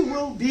 and we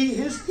will be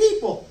His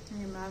people.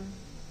 Amen.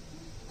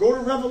 Go to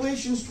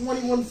Revelations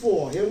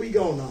 21:4. Here we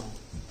go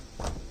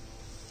now.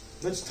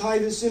 Let's tie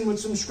this in with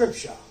some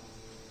scripture.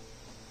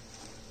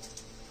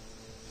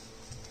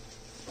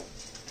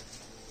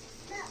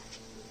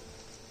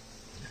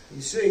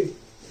 You see,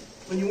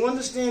 when you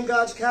understand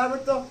God's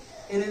character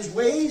and His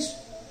ways,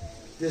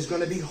 there's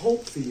going to be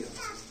hope for you.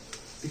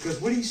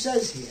 Because what He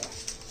says here.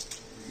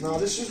 Now,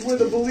 this is where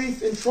the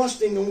belief and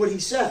trusting in what He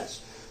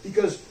says.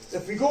 Because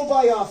if we go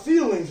by our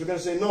feelings, we're going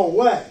to say, no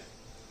way.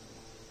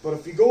 But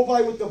if we go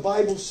by what the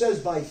Bible says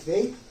by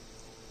faith,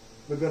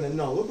 we're going to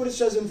know. Look what it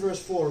says in verse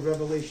 4 of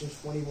Revelation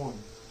 21.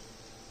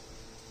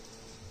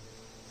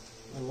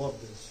 I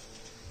love this.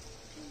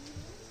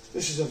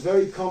 This is a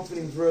very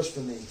comforting verse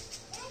for me.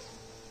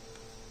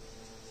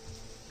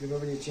 Give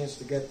everybody a chance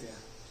to get there.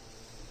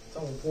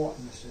 How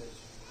important this is.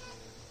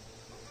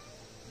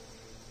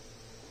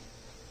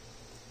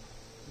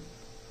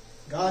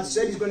 God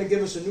said He's going to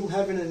give us a new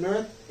heaven and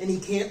earth, and He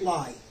can't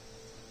lie.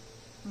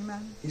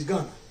 Amen. He's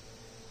gonna.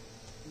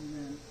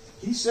 Amen.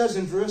 He says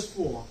in verse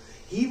 4,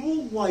 He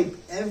will wipe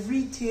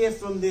every tear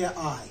from their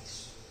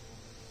eyes.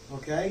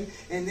 Okay?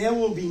 And there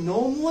will be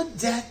no more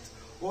death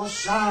or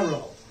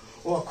sorrow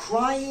or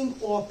crying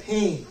or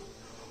pain.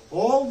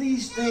 All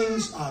these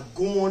things are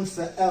gone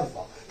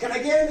forever. Can I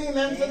get an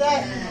amen for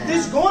that? Amen.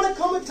 There's going to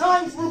come a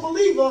time for a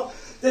believer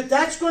that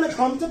that's going to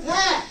come to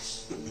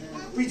pass.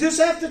 Amen. We just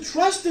have to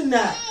trust in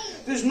that.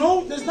 There's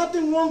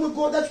nothing wrong with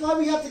God. That's why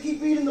we have to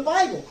keep reading the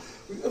Bible.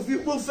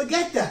 We'll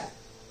forget that.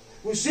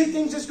 We'll see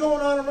things that's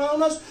going on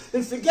around us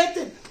and forget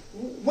that.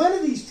 When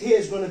are these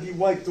tears going to be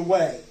wiped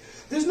away?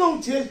 There's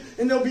no tears,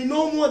 and there'll be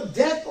no more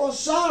death or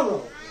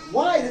sorrow.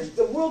 Why?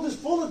 The world is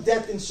full of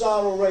death and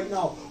sorrow right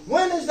now.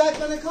 When is that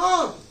going to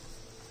come?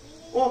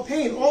 Or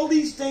pain. All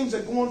these things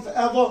are going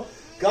forever.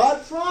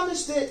 God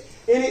promised it,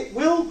 and it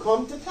will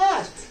come to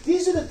pass.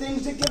 These are the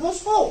things that give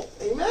us hope.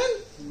 Amen?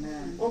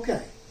 Amen.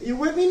 Okay. Are you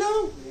with me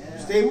now? Yeah.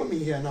 Stay with me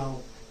here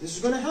now. This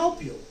is going to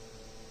help you.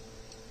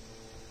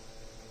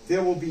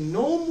 There will be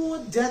no more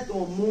death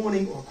or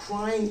mourning or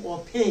crying or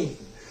pain,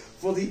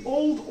 for the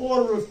old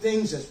order of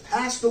things has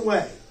passed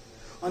away.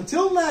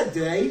 Until that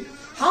day,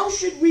 how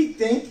should we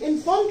think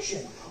and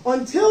function?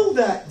 Until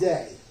that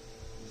day.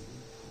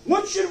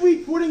 What should we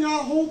putting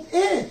our hope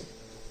in?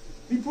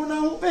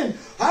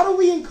 How do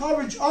we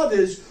encourage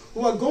others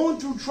who are going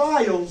through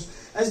trials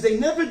as they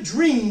never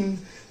dreamed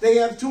they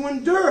have to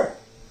endure?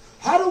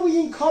 How do we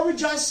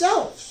encourage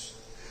ourselves?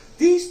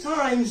 These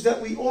times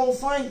that we all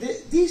find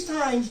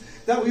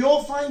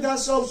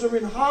ourselves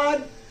are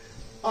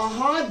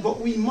hard, but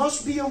we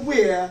must be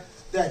aware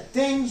that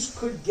things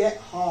could get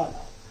harder.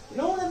 You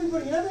know what,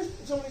 everybody? You never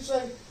somebody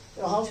say,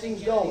 how's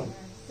things going?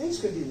 Things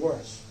could be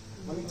worse.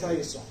 Let me tell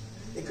you something.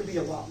 It could be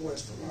a lot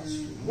worse for us.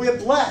 We're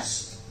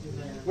blessed.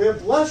 We're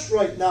blessed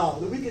right now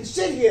that we can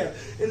sit here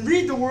and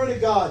read the Word of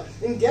God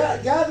and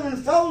gather in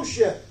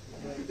fellowship.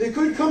 There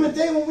could come a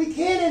day when we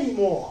can't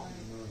anymore.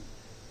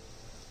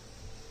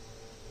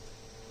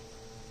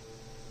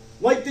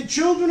 Like the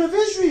children of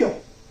Israel,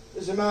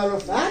 as a matter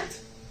of fact,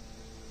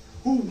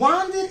 who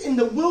wandered in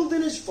the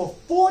wilderness for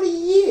 40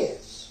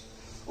 years.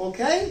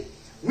 Okay?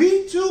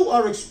 We too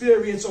are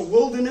experiencing a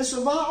wilderness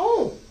of our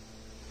own.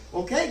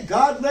 Okay?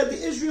 God led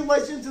the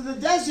Israelites into the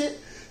desert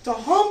to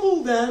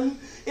humble them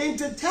and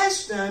to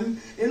test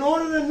them in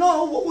order to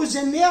know what was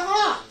in their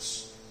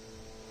hearts.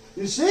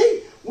 You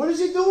see? What does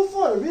He do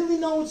for? To really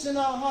know what's in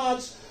our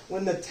hearts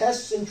when the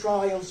tests and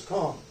trials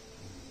come.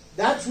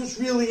 That's what's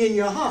really in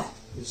your heart.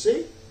 You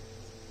see?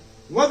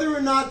 Whether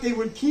or not they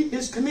would keep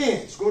His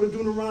commands. Go to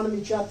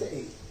Deuteronomy chapter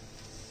 8.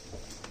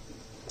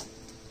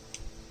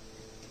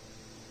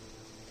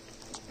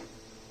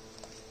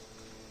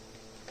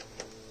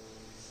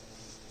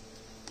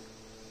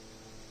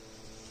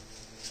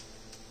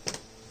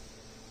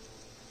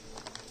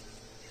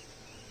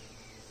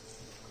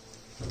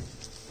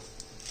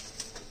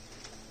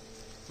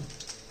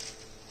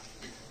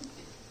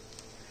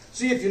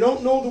 See, if you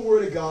don't know the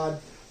Word of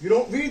God, you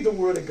don't read the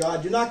Word of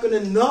God, you're not going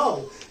to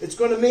know. It's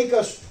going to make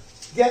us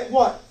get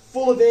what?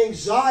 Full of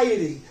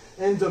anxiety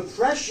and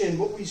depression,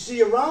 what we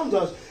see around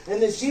us,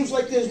 and it seems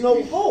like there's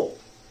no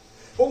hope.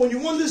 But when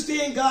you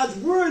understand God's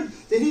Word,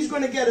 that He's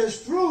going to get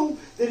us through,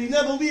 that He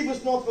never leave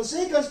us nor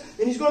forsake us,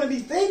 and He's going to be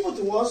faithful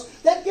to us,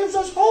 that gives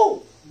us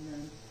hope.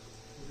 Amen.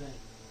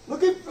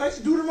 Look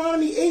at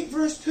Deuteronomy 8,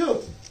 verse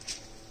 2.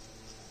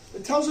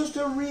 It tells us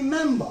to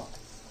remember.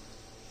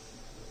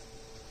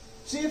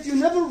 See, if you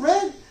never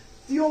read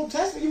the Old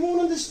Testament, you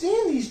won't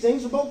understand these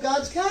things about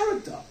God's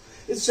character.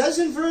 It says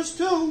in verse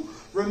 2,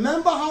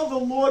 remember how the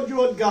Lord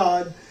your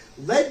God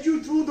led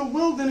you through the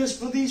wilderness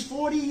for these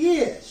 40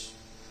 years.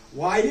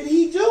 Why did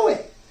He do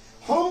it?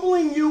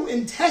 Humbling you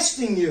and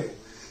testing you.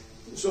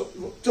 So,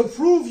 to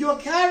prove your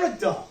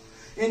character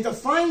and to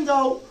find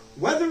out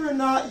whether or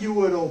not you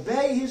would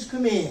obey His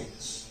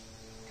commands.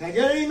 Can I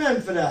get an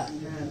amen for that?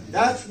 Amen.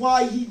 That's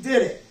why He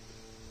did it.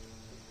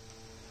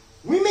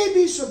 We may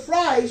be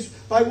surprised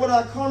by what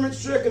our current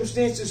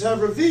circumstances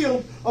have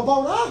revealed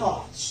about our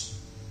hearts.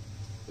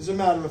 As a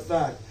matter of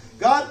fact,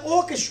 God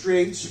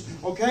orchestrates,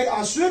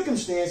 our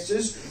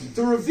circumstances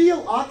to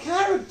reveal our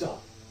character.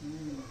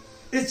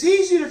 It's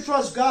easy to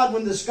trust God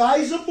when the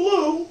skies are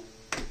blue,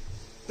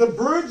 the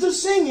birds are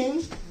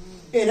singing,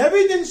 and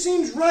everything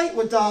seems right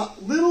with our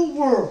little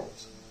world.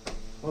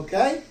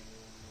 Okay?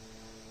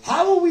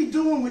 How are we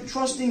doing with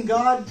trusting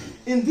God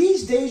in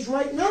these days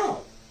right now?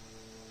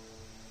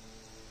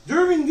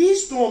 During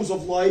these storms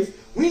of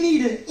life, we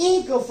need an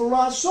anchor for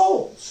our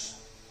souls.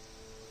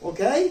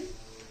 Okay?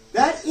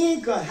 That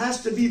anchor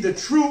has to be the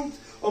truth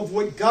of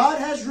what God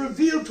has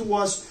revealed to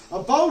us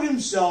about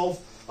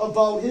Himself,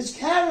 about His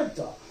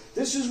character.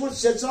 This is what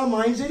sets our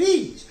minds at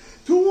ease.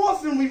 Too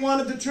often we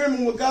want to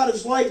determine what God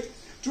is like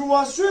through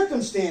our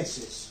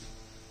circumstances.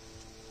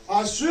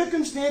 Our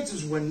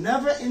circumstances were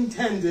never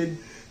intended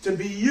to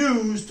be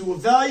used to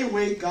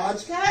evaluate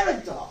God's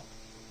character.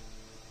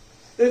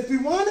 If we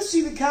want to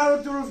see the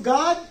character of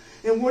God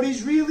and what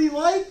He's really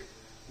like,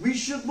 we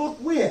should look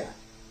where?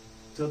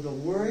 To the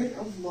Word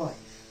of life.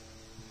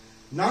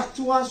 Not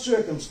to our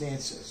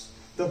circumstances.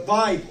 The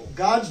Bible,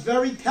 God's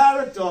very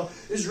character,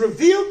 is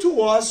revealed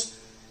to us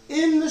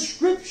in the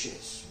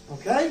Scriptures.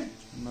 Okay?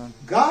 Amen.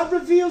 God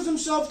reveals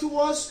Himself to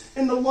us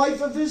in the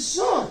life of His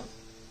Son.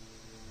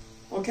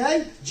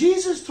 Okay?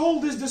 Jesus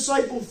told His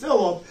disciple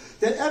Philip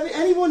that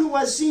anyone who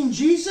has seen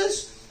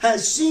Jesus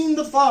has seen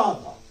the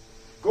Father.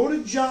 Go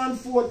to John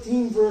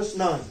 14, verse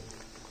 9.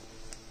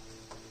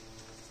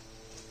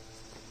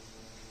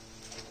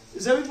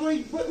 Is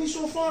everybody with me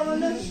so far on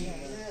this?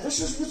 This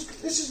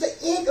is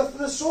the anchor for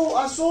the soul.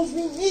 Our souls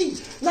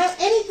need. Not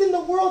anything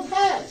the world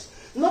has.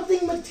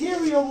 Nothing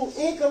material will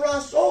anchor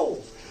our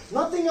souls.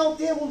 Nothing out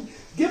there will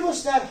give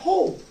us that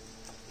hope.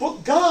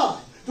 But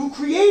God, who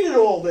created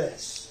all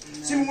this.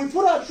 Amen. See, when we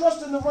put our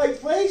trust in the right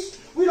place,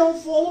 we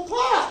don't fall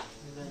apart.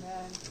 Amen.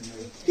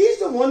 He's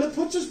the one that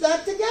puts us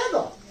back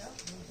together.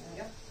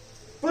 Yep.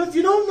 But if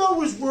you don't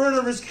know His Word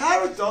or His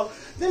character,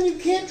 then you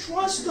can't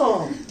trust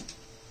Him.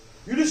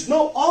 You just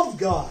know of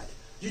God.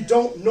 You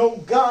don't know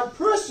God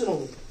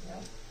personally.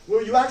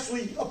 Where you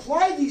actually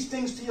apply these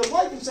things to your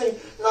life and say,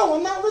 no,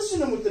 I'm not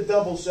listening to what the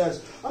devil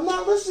says. I'm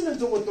not listening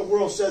to what the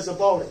world says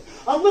about it.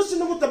 I'm listening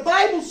to what the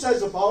Bible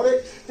says about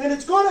it. Then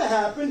it's going to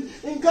happen,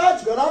 and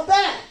God's got our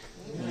back.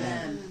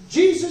 Amen.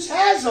 Jesus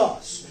has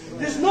us. Amen.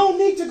 There's no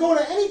need to go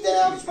to anything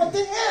else but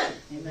to Him.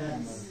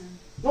 Amen.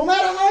 No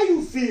matter how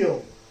you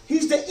feel,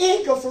 He's the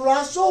anchor for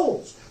our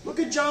souls. Look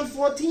at John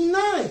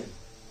 14:9.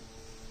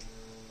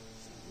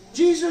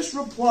 Jesus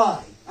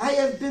replied, I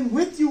have been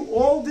with you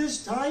all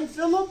this time,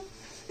 Philip,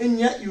 and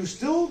yet you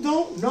still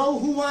don't know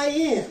who I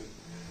am.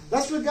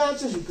 That's what God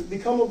says. You could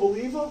become a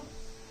believer.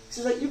 He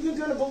says that you've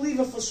been a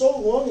believer for so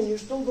long and you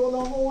still don't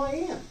know who I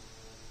am.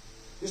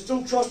 You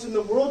still trust in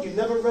the world. You've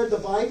never read the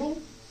Bible.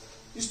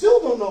 You still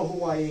don't know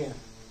who I am.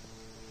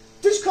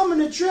 Just coming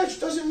to church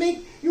doesn't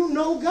make you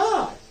know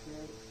God.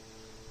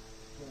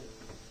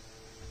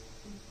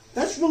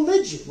 That's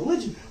religion.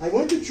 Religion. I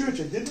went to church.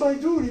 I did my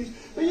duties.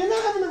 But you're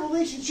not having a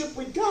relationship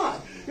with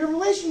God. Your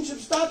relationship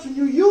starts when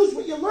you use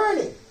what you're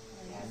learning.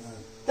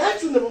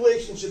 That's when the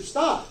relationship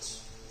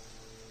starts.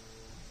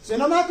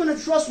 Saying, I'm not going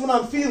to trust what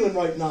I'm feeling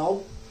right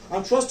now.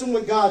 I'm trusting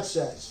what God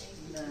says.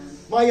 Amen.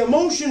 My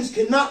emotions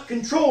cannot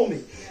control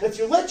me. If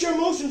you let your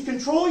emotions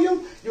control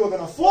you, you're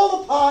going to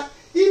fall apart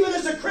even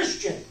as a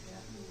Christian.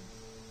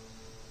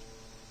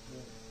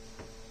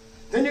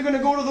 Then you're going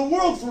to go to the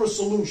world for a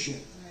solution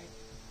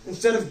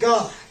instead of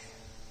God.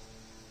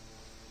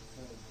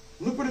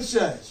 Look what it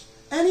says.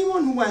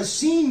 Anyone who has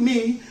seen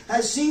me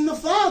has seen the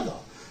Father.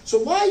 So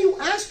why are you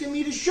asking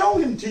me to show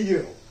Him to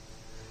you?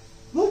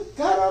 Look,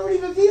 God already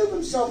revealed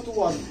Himself to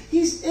us.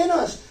 He's in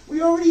us.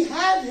 We already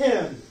have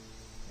Him.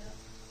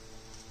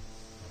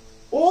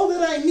 All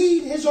that I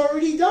need is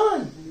already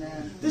done.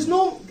 Amen. There's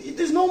no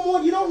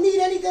more. You don't need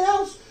anything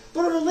else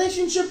but a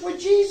relationship with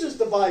Jesus,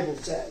 the Bible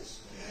says.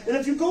 And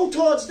if you go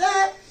towards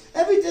that,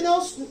 everything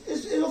else,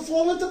 it'll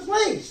fall into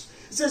place.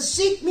 It says,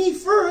 seek me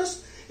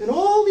first, and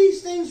all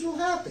these things will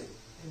happen.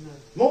 Amen.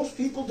 Most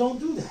people don't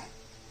do that.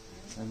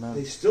 Amen.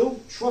 They still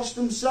trust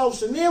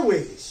themselves in their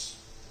ways.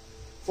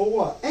 For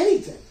what?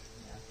 Anything.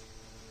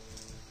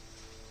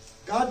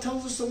 God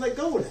tells us to let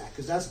go of that,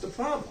 because that's the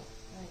problem.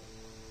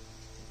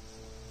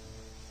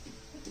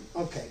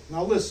 Okay,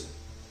 now listen.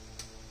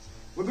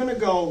 We're going to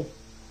go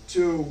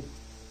to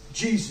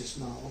Jesus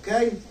now,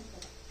 okay?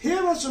 Here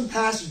are some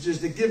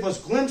passages that give us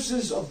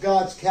glimpses of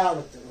God's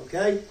character,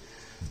 okay?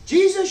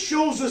 Jesus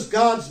shows us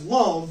God's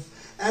love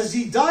as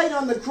He died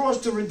on the cross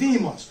to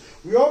redeem us.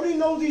 We already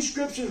know these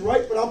scriptures,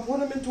 right? But I'll put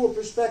them into a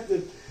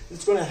perspective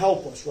that's going to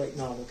help us right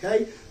now,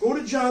 okay? Go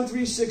to John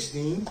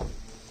 3:16.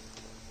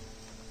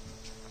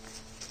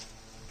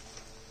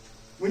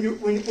 When you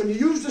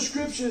use the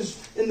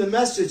scriptures in the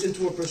Message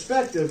into a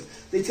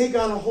perspective, they take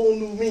on a whole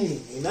new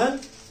meaning. Amen?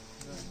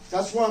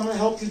 That's what I'm going to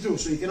help you do,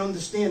 so you can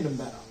understand them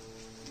better.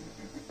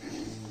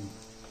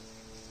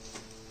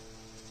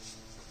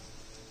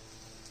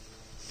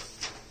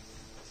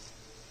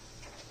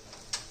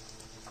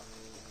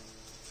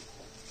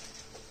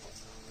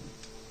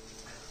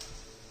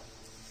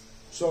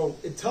 So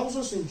it tells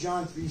us in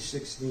John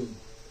 3:16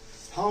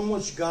 how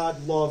much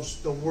God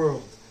loves the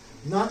world,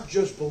 not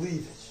just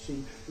believers.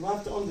 See, you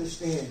have to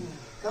understand,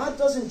 God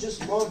doesn't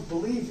just love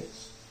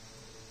believers.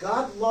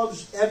 God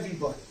loves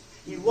everybody.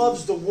 He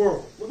loves the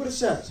world. Look what it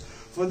says.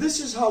 For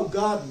this is how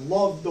God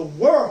loved the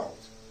world.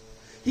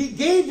 He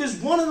gave His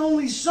one and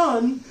only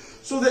Son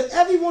so that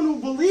everyone who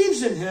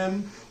believes in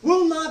Him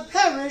will not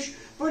perish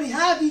but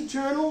have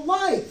eternal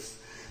life.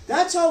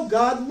 That's how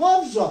God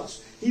loves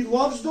us. He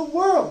loves the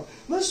world.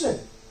 Listen,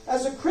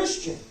 as a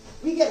Christian,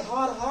 we get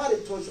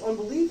hard-hearted towards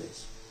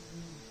unbelievers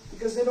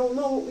because they don't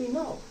know what we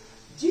know.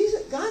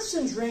 God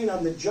sends rain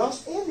on the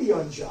just and the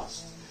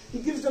unjust. He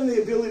gives them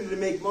the ability to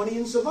make money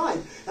and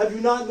survive. Have you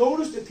not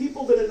noticed that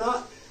people that are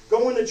not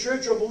going to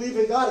church or believe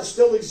in God are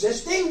still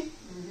existing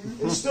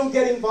and still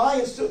getting by?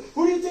 And still,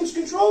 who do you think's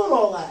controlling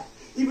all that?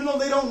 Even though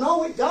they don't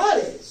know it,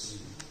 God is.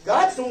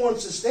 God's the one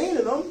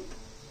sustaining them.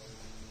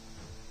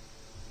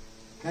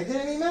 Can I get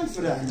an amen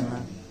for that?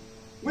 Amen.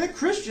 We're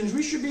Christians.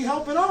 We should be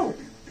helping out.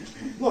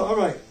 Look, all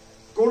right.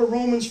 Go to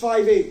Romans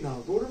 5:8 now.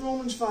 Go to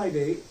Romans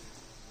 5:8.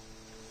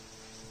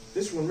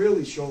 This one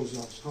really shows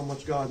us how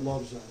much God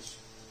loves us.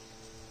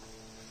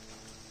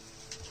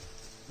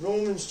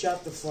 Romans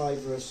chapter 5,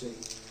 verse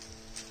 8.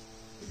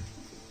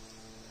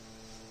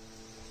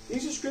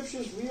 These are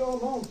scriptures we all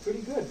know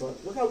pretty good,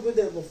 but look how good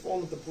they will fall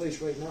into place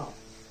right now.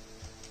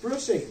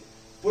 Verse 8.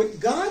 But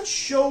God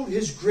showed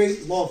His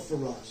great love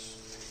for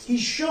us. He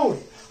showed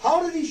it.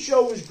 How did He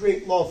show His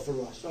great love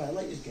for us? All right,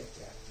 let you get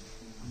there.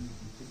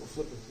 People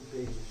flipping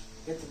through pages.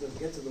 Get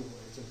to the word.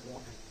 It's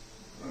important.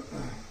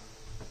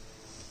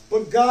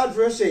 But God,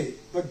 verse 8,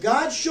 but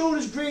God showed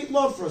his great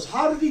love for us.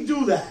 How did he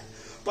do that?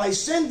 By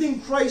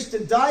sending Christ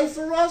to die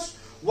for us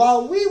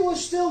while we were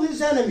still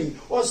his enemy,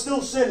 or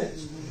still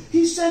sinners.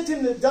 He sent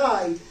him to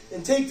die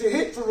and take the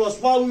hit for us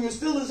while we were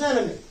still his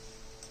enemy.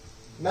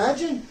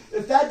 Imagine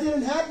if that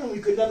didn't happen, we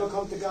could never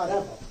come to God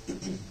ever.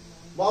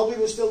 While we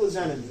were still his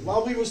enemy,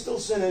 while we were still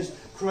sinners,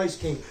 Christ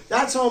came.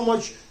 That's how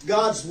much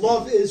God's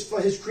love is for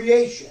his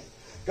creation.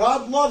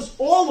 God loves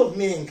all of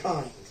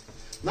mankind,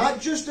 not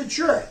just the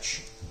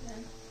church.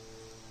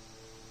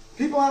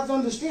 People have to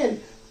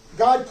understand,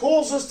 God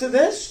calls us to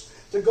this,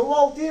 to go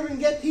out there and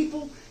get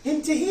people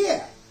into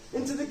here,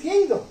 into the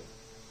kingdom.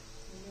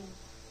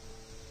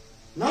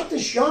 Not to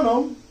shun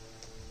them,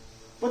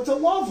 but to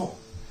love them.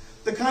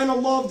 The kind of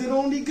love that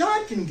only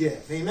God can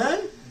give.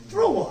 Amen?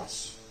 Through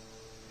us.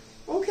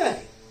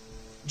 Okay.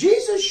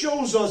 Jesus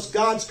shows us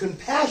God's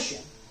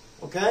compassion.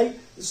 Okay?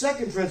 The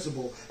second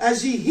principle.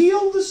 As he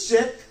healed the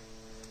sick,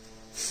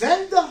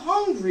 fed the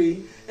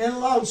hungry, and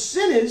allowed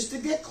sinners to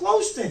get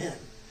close to him.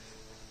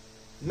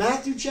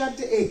 Matthew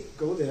chapter 8.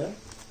 Go there.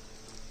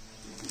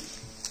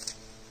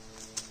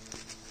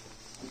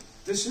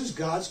 This is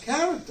God's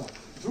character.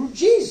 Through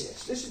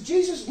Jesus. This is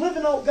Jesus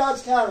living out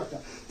God's character.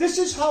 This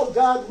is how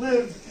God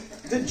lived,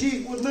 that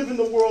Jesus would live in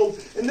the world,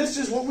 and this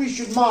is what we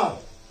should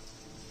model.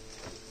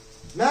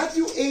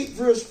 Matthew 8,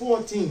 verse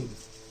 14.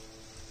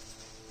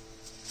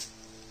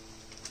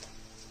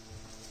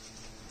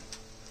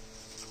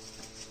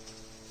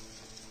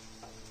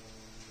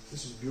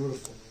 This is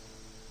beautiful.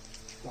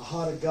 The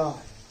heart of God.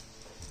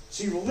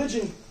 See,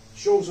 religion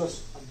shows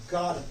us a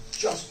God of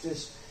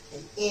justice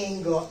and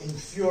anger and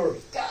fury.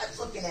 God's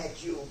looking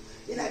at you.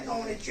 You're not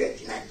going to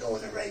church. You're not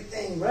doing the right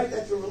thing. Right?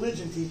 That's what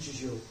religion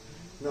teaches you.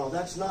 No,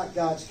 that's not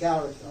God's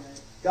character.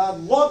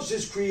 God loves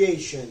his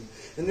creation.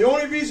 And the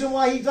only reason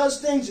why he does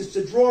things is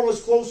to draw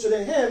us closer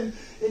to him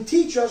and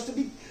teach us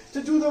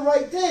to do the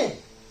right thing.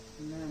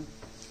 Amen.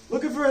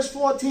 Look at verse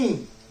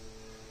 14.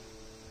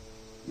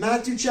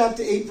 Matthew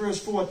chapter 8, verse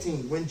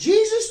 14. When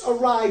Jesus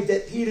arrived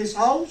at Peter's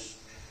house,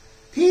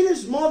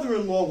 Peter's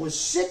mother-in-law was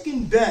sick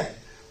in bed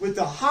with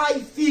a high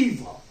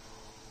fever.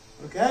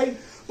 Okay?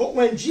 But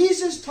when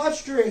Jesus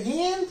touched her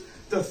hand,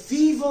 the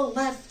fever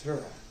left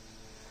her.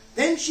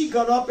 Then she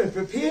got up and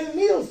prepared a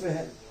meal for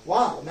him.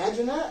 Wow,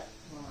 imagine that.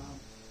 Wow.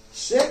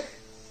 Sick.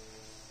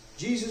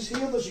 Jesus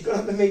healed her. She got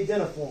up and made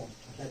dinner for him.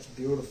 That's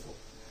beautiful.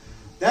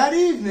 That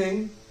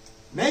evening,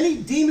 many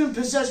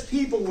demon-possessed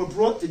people were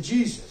brought to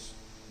Jesus.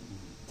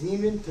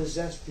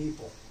 Demon-possessed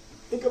people.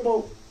 Think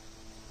about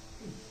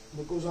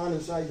what goes on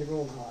inside your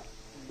own heart.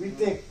 We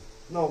think,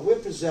 no, we're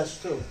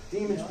possessed too.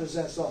 Demons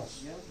possess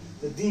us.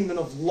 The demon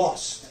of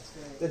lust.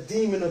 The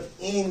demon of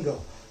anger.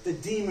 The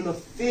demon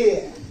of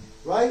fear.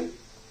 Right?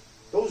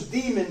 Those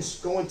demons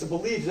go into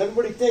beliefs.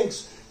 Everybody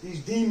thinks these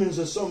demons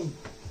are some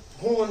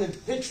horn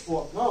and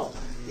pitchfork. No.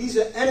 These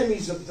are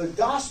enemies of the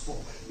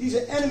gospel. These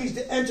are enemies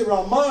that enter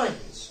our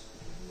minds.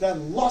 That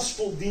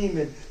lustful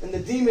demon and the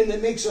demon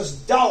that makes us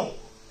doubt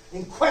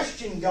and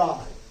question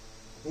God.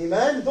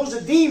 Amen? Those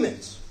are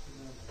demons.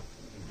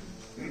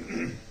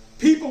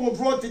 People were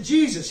brought to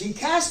Jesus. He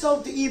cast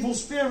out the evil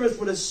spirits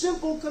with a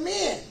simple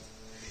command.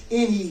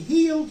 And he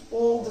healed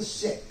all the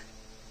sick.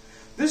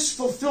 This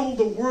fulfilled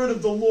the word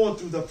of the Lord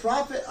through the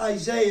prophet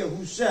Isaiah,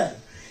 who said,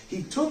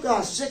 he took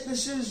our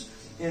sicknesses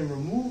and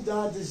removed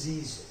our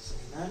diseases.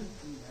 Amen?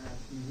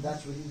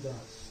 That's what he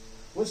does.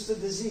 What's the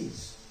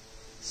disease?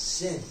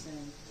 Sin.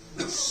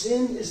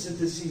 Sin is the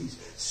disease.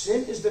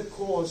 Sin is the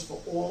cause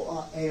for all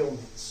our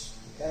ailments.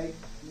 Okay?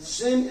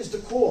 Sin is the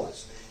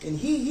cause. And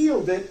he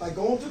healed it by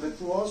going to the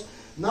cross.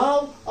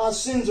 Now our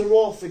sins are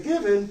all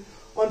forgiven.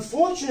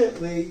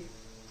 Unfortunately,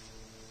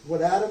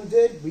 what Adam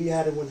did, we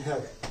had to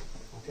inherit.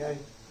 Okay?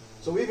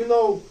 So even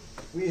though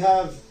we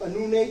have a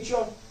new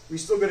nature, we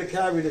still got to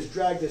carry this,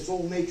 drag this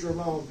old nature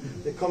around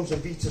that comes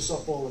and beats us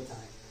up all the time.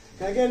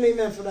 Can I get an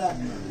amen for that?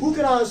 Who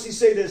can honestly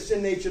say that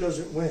sin nature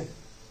doesn't win?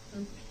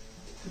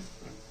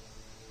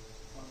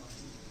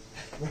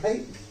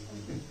 Right?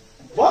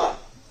 But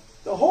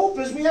the hope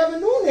is we have a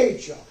new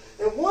nature.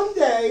 And one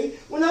day,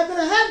 we're not going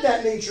to have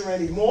that nature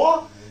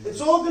anymore.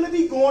 It's all going to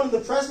be gone, and the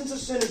presence of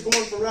sin is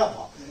gone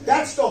forever.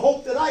 That's the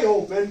hope that I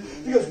hope in,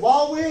 because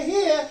while we're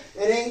here,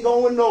 it ain't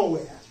going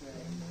nowhere.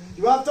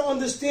 You have to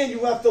understand,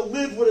 you have to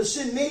live with a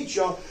sin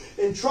nature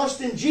and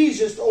trust in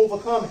Jesus to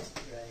overcome it.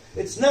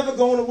 It's never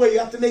going away. You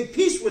have to make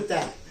peace with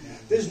that.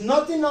 There's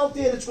nothing out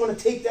there that's going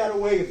to take that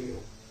away of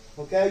you.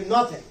 Okay?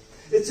 Nothing.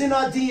 It's in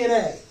our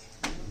DNA.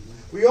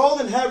 We all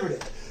inherit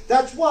it.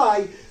 That's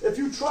why, if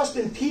you trust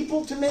in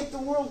people to make the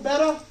world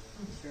better,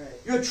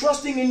 you're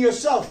trusting in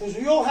yourself, because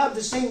we all have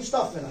the same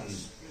stuff in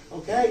us.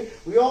 Okay?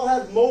 We all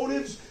have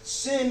motives,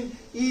 sin,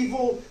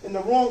 evil, and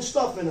the wrong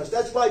stuff in us.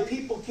 That's why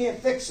people can't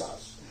fix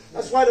us.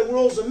 That's why the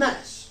world's a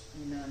mess.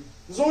 Amen.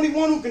 There's only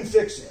one who can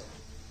fix it.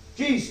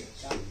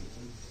 Jesus.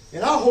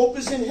 And our hope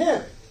is in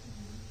him.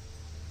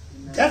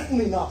 Amen.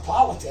 Definitely not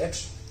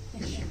politics.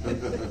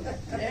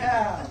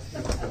 Yeah.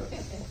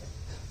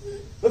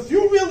 If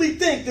you really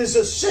think there's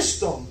a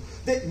system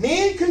that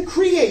man can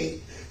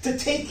create to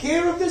take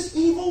care of this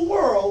evil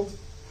world,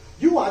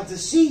 you are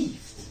deceived.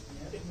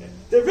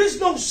 There is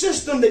no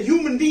system that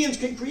human beings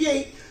can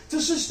create to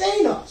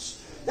sustain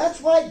us.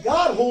 That's why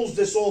God holds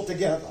this all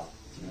together.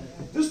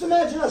 Just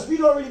imagine us.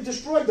 We'd already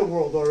destroyed the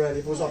world already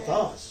if it was up to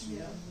us.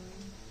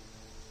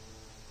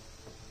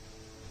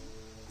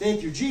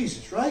 Thank you,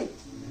 Jesus, right?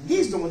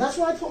 He's the one. That's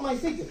why I put my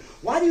thinking.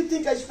 Why do you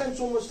think I spend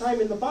so much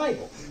time in the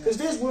Bible? Because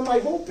there's where my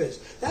hope is.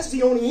 That's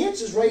the only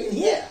answers right in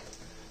here.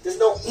 There's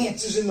no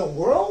answers in the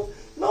world.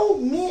 No,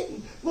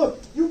 man. Look,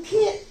 you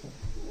can't.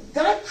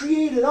 God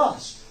created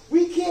us.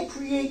 We can't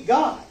create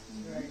God.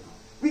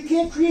 We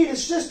can't create a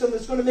system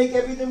that's going to make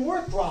everything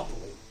work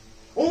properly.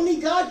 Only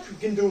God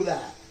can do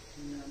that.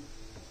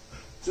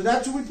 So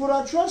that's what we put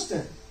our trust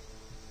in.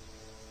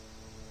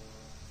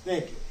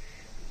 Thank you.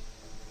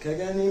 Can I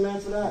get an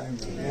amen for that?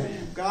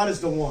 Amen. God is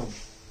the one.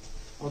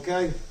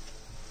 Okay?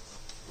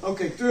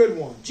 Okay, third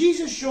one.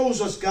 Jesus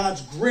shows us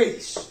God's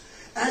grace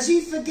as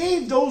he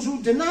forgave those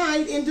who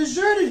denied and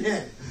deserted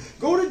him.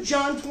 Go to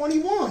John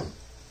 21.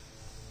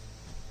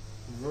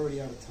 I'm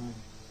already out of time.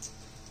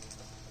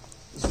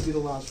 This will be the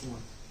last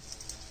one.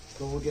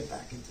 So we'll get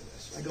back into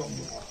this. I got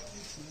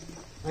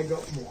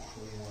more.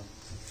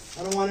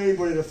 I don't want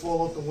anybody to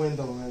fall out the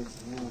window or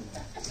anything.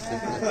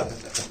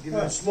 Give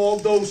them small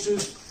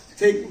doses.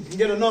 We can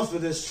get enough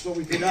of this so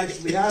we can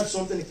actually have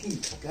something to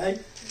keep. Okay?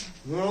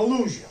 We're going to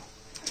lose you.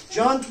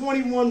 John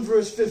 21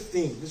 verse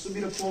 15. This will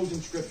be the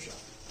closing scripture.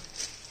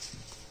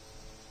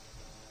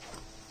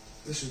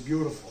 This is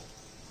beautiful.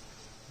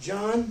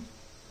 John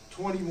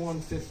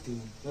 21:15.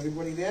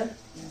 Everybody there?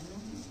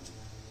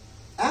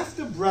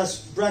 After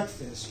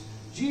breakfast,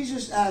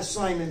 Jesus asked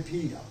Simon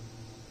Peter.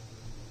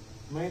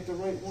 Am I at the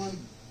right one?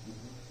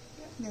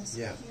 Yes.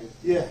 Yeah.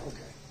 Yeah, okay.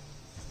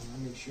 I want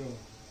to make sure.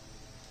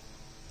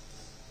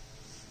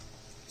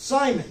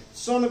 Simon,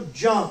 son of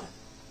John,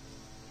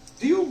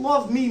 do you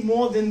love me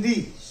more than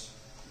these?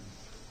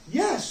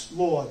 Yes,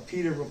 Lord,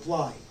 Peter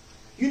replied.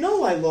 You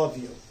know I love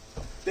you.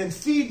 Then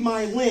feed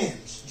my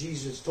lambs,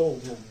 Jesus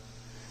told him.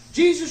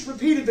 Jesus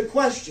repeated the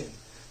question.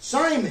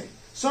 Simon,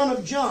 son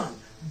of John,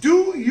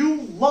 do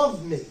you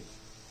love me?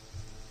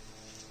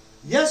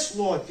 Yes,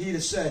 Lord,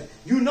 Peter said.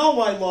 You know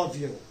I love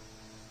you.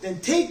 Then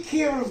take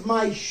care of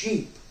my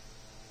sheep,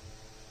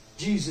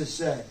 Jesus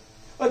said.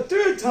 A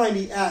third time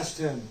he asked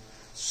him,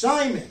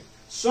 Simon,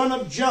 son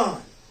of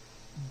John,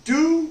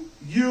 do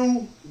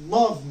you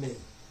love me?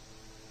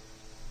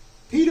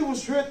 Peter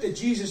was hurt that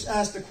Jesus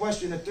asked the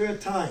question a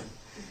third time.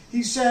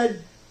 He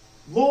said,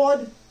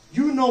 Lord,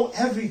 you know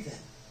everything.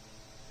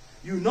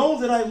 You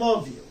know that I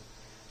love you.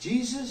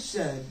 Jesus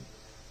said,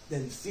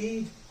 then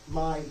feed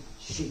my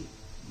sheep.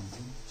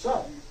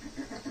 So,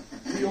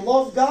 do you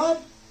love God?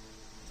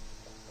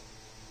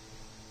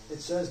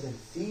 It says, then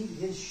feed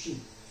his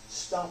sheep.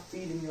 Stop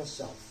feeding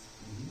yourself.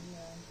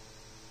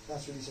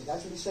 That's what he said.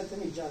 That's what he said to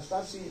me, John.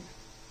 Stop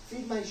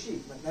feed my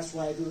sheep. That's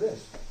why I do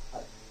this.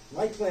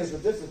 My plans were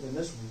different than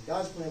this one.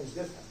 God's plan was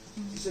different.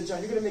 He said, John,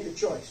 you're going to make a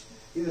choice.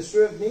 Either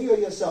serve me or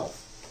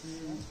yourself.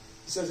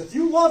 He says, if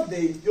you love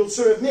me, you'll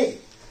serve me.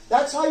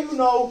 That's how you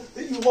know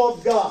that you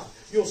love God.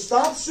 You'll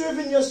stop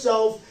serving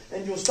yourself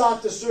and you'll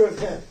start to serve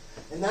him.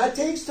 And that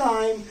takes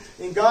time,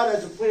 and God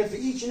has a plan for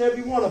each and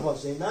every one of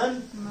us.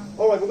 Amen?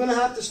 All right, we're going to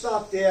have to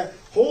stop there.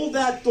 Hold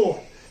that thought.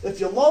 If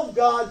you love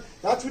God,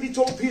 that's what he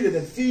told Peter,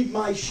 then feed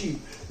my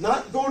sheep.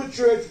 Not go to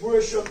church,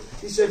 worship.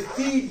 He said,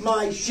 feed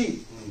my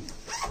sheep.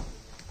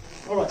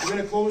 All right, we're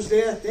going to close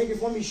there. Thank you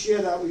for letting me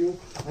share that with you.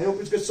 I hope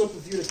it's good something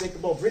for you to think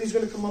about. Brittany's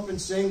going to come up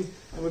and sing,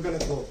 and we're going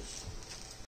to close.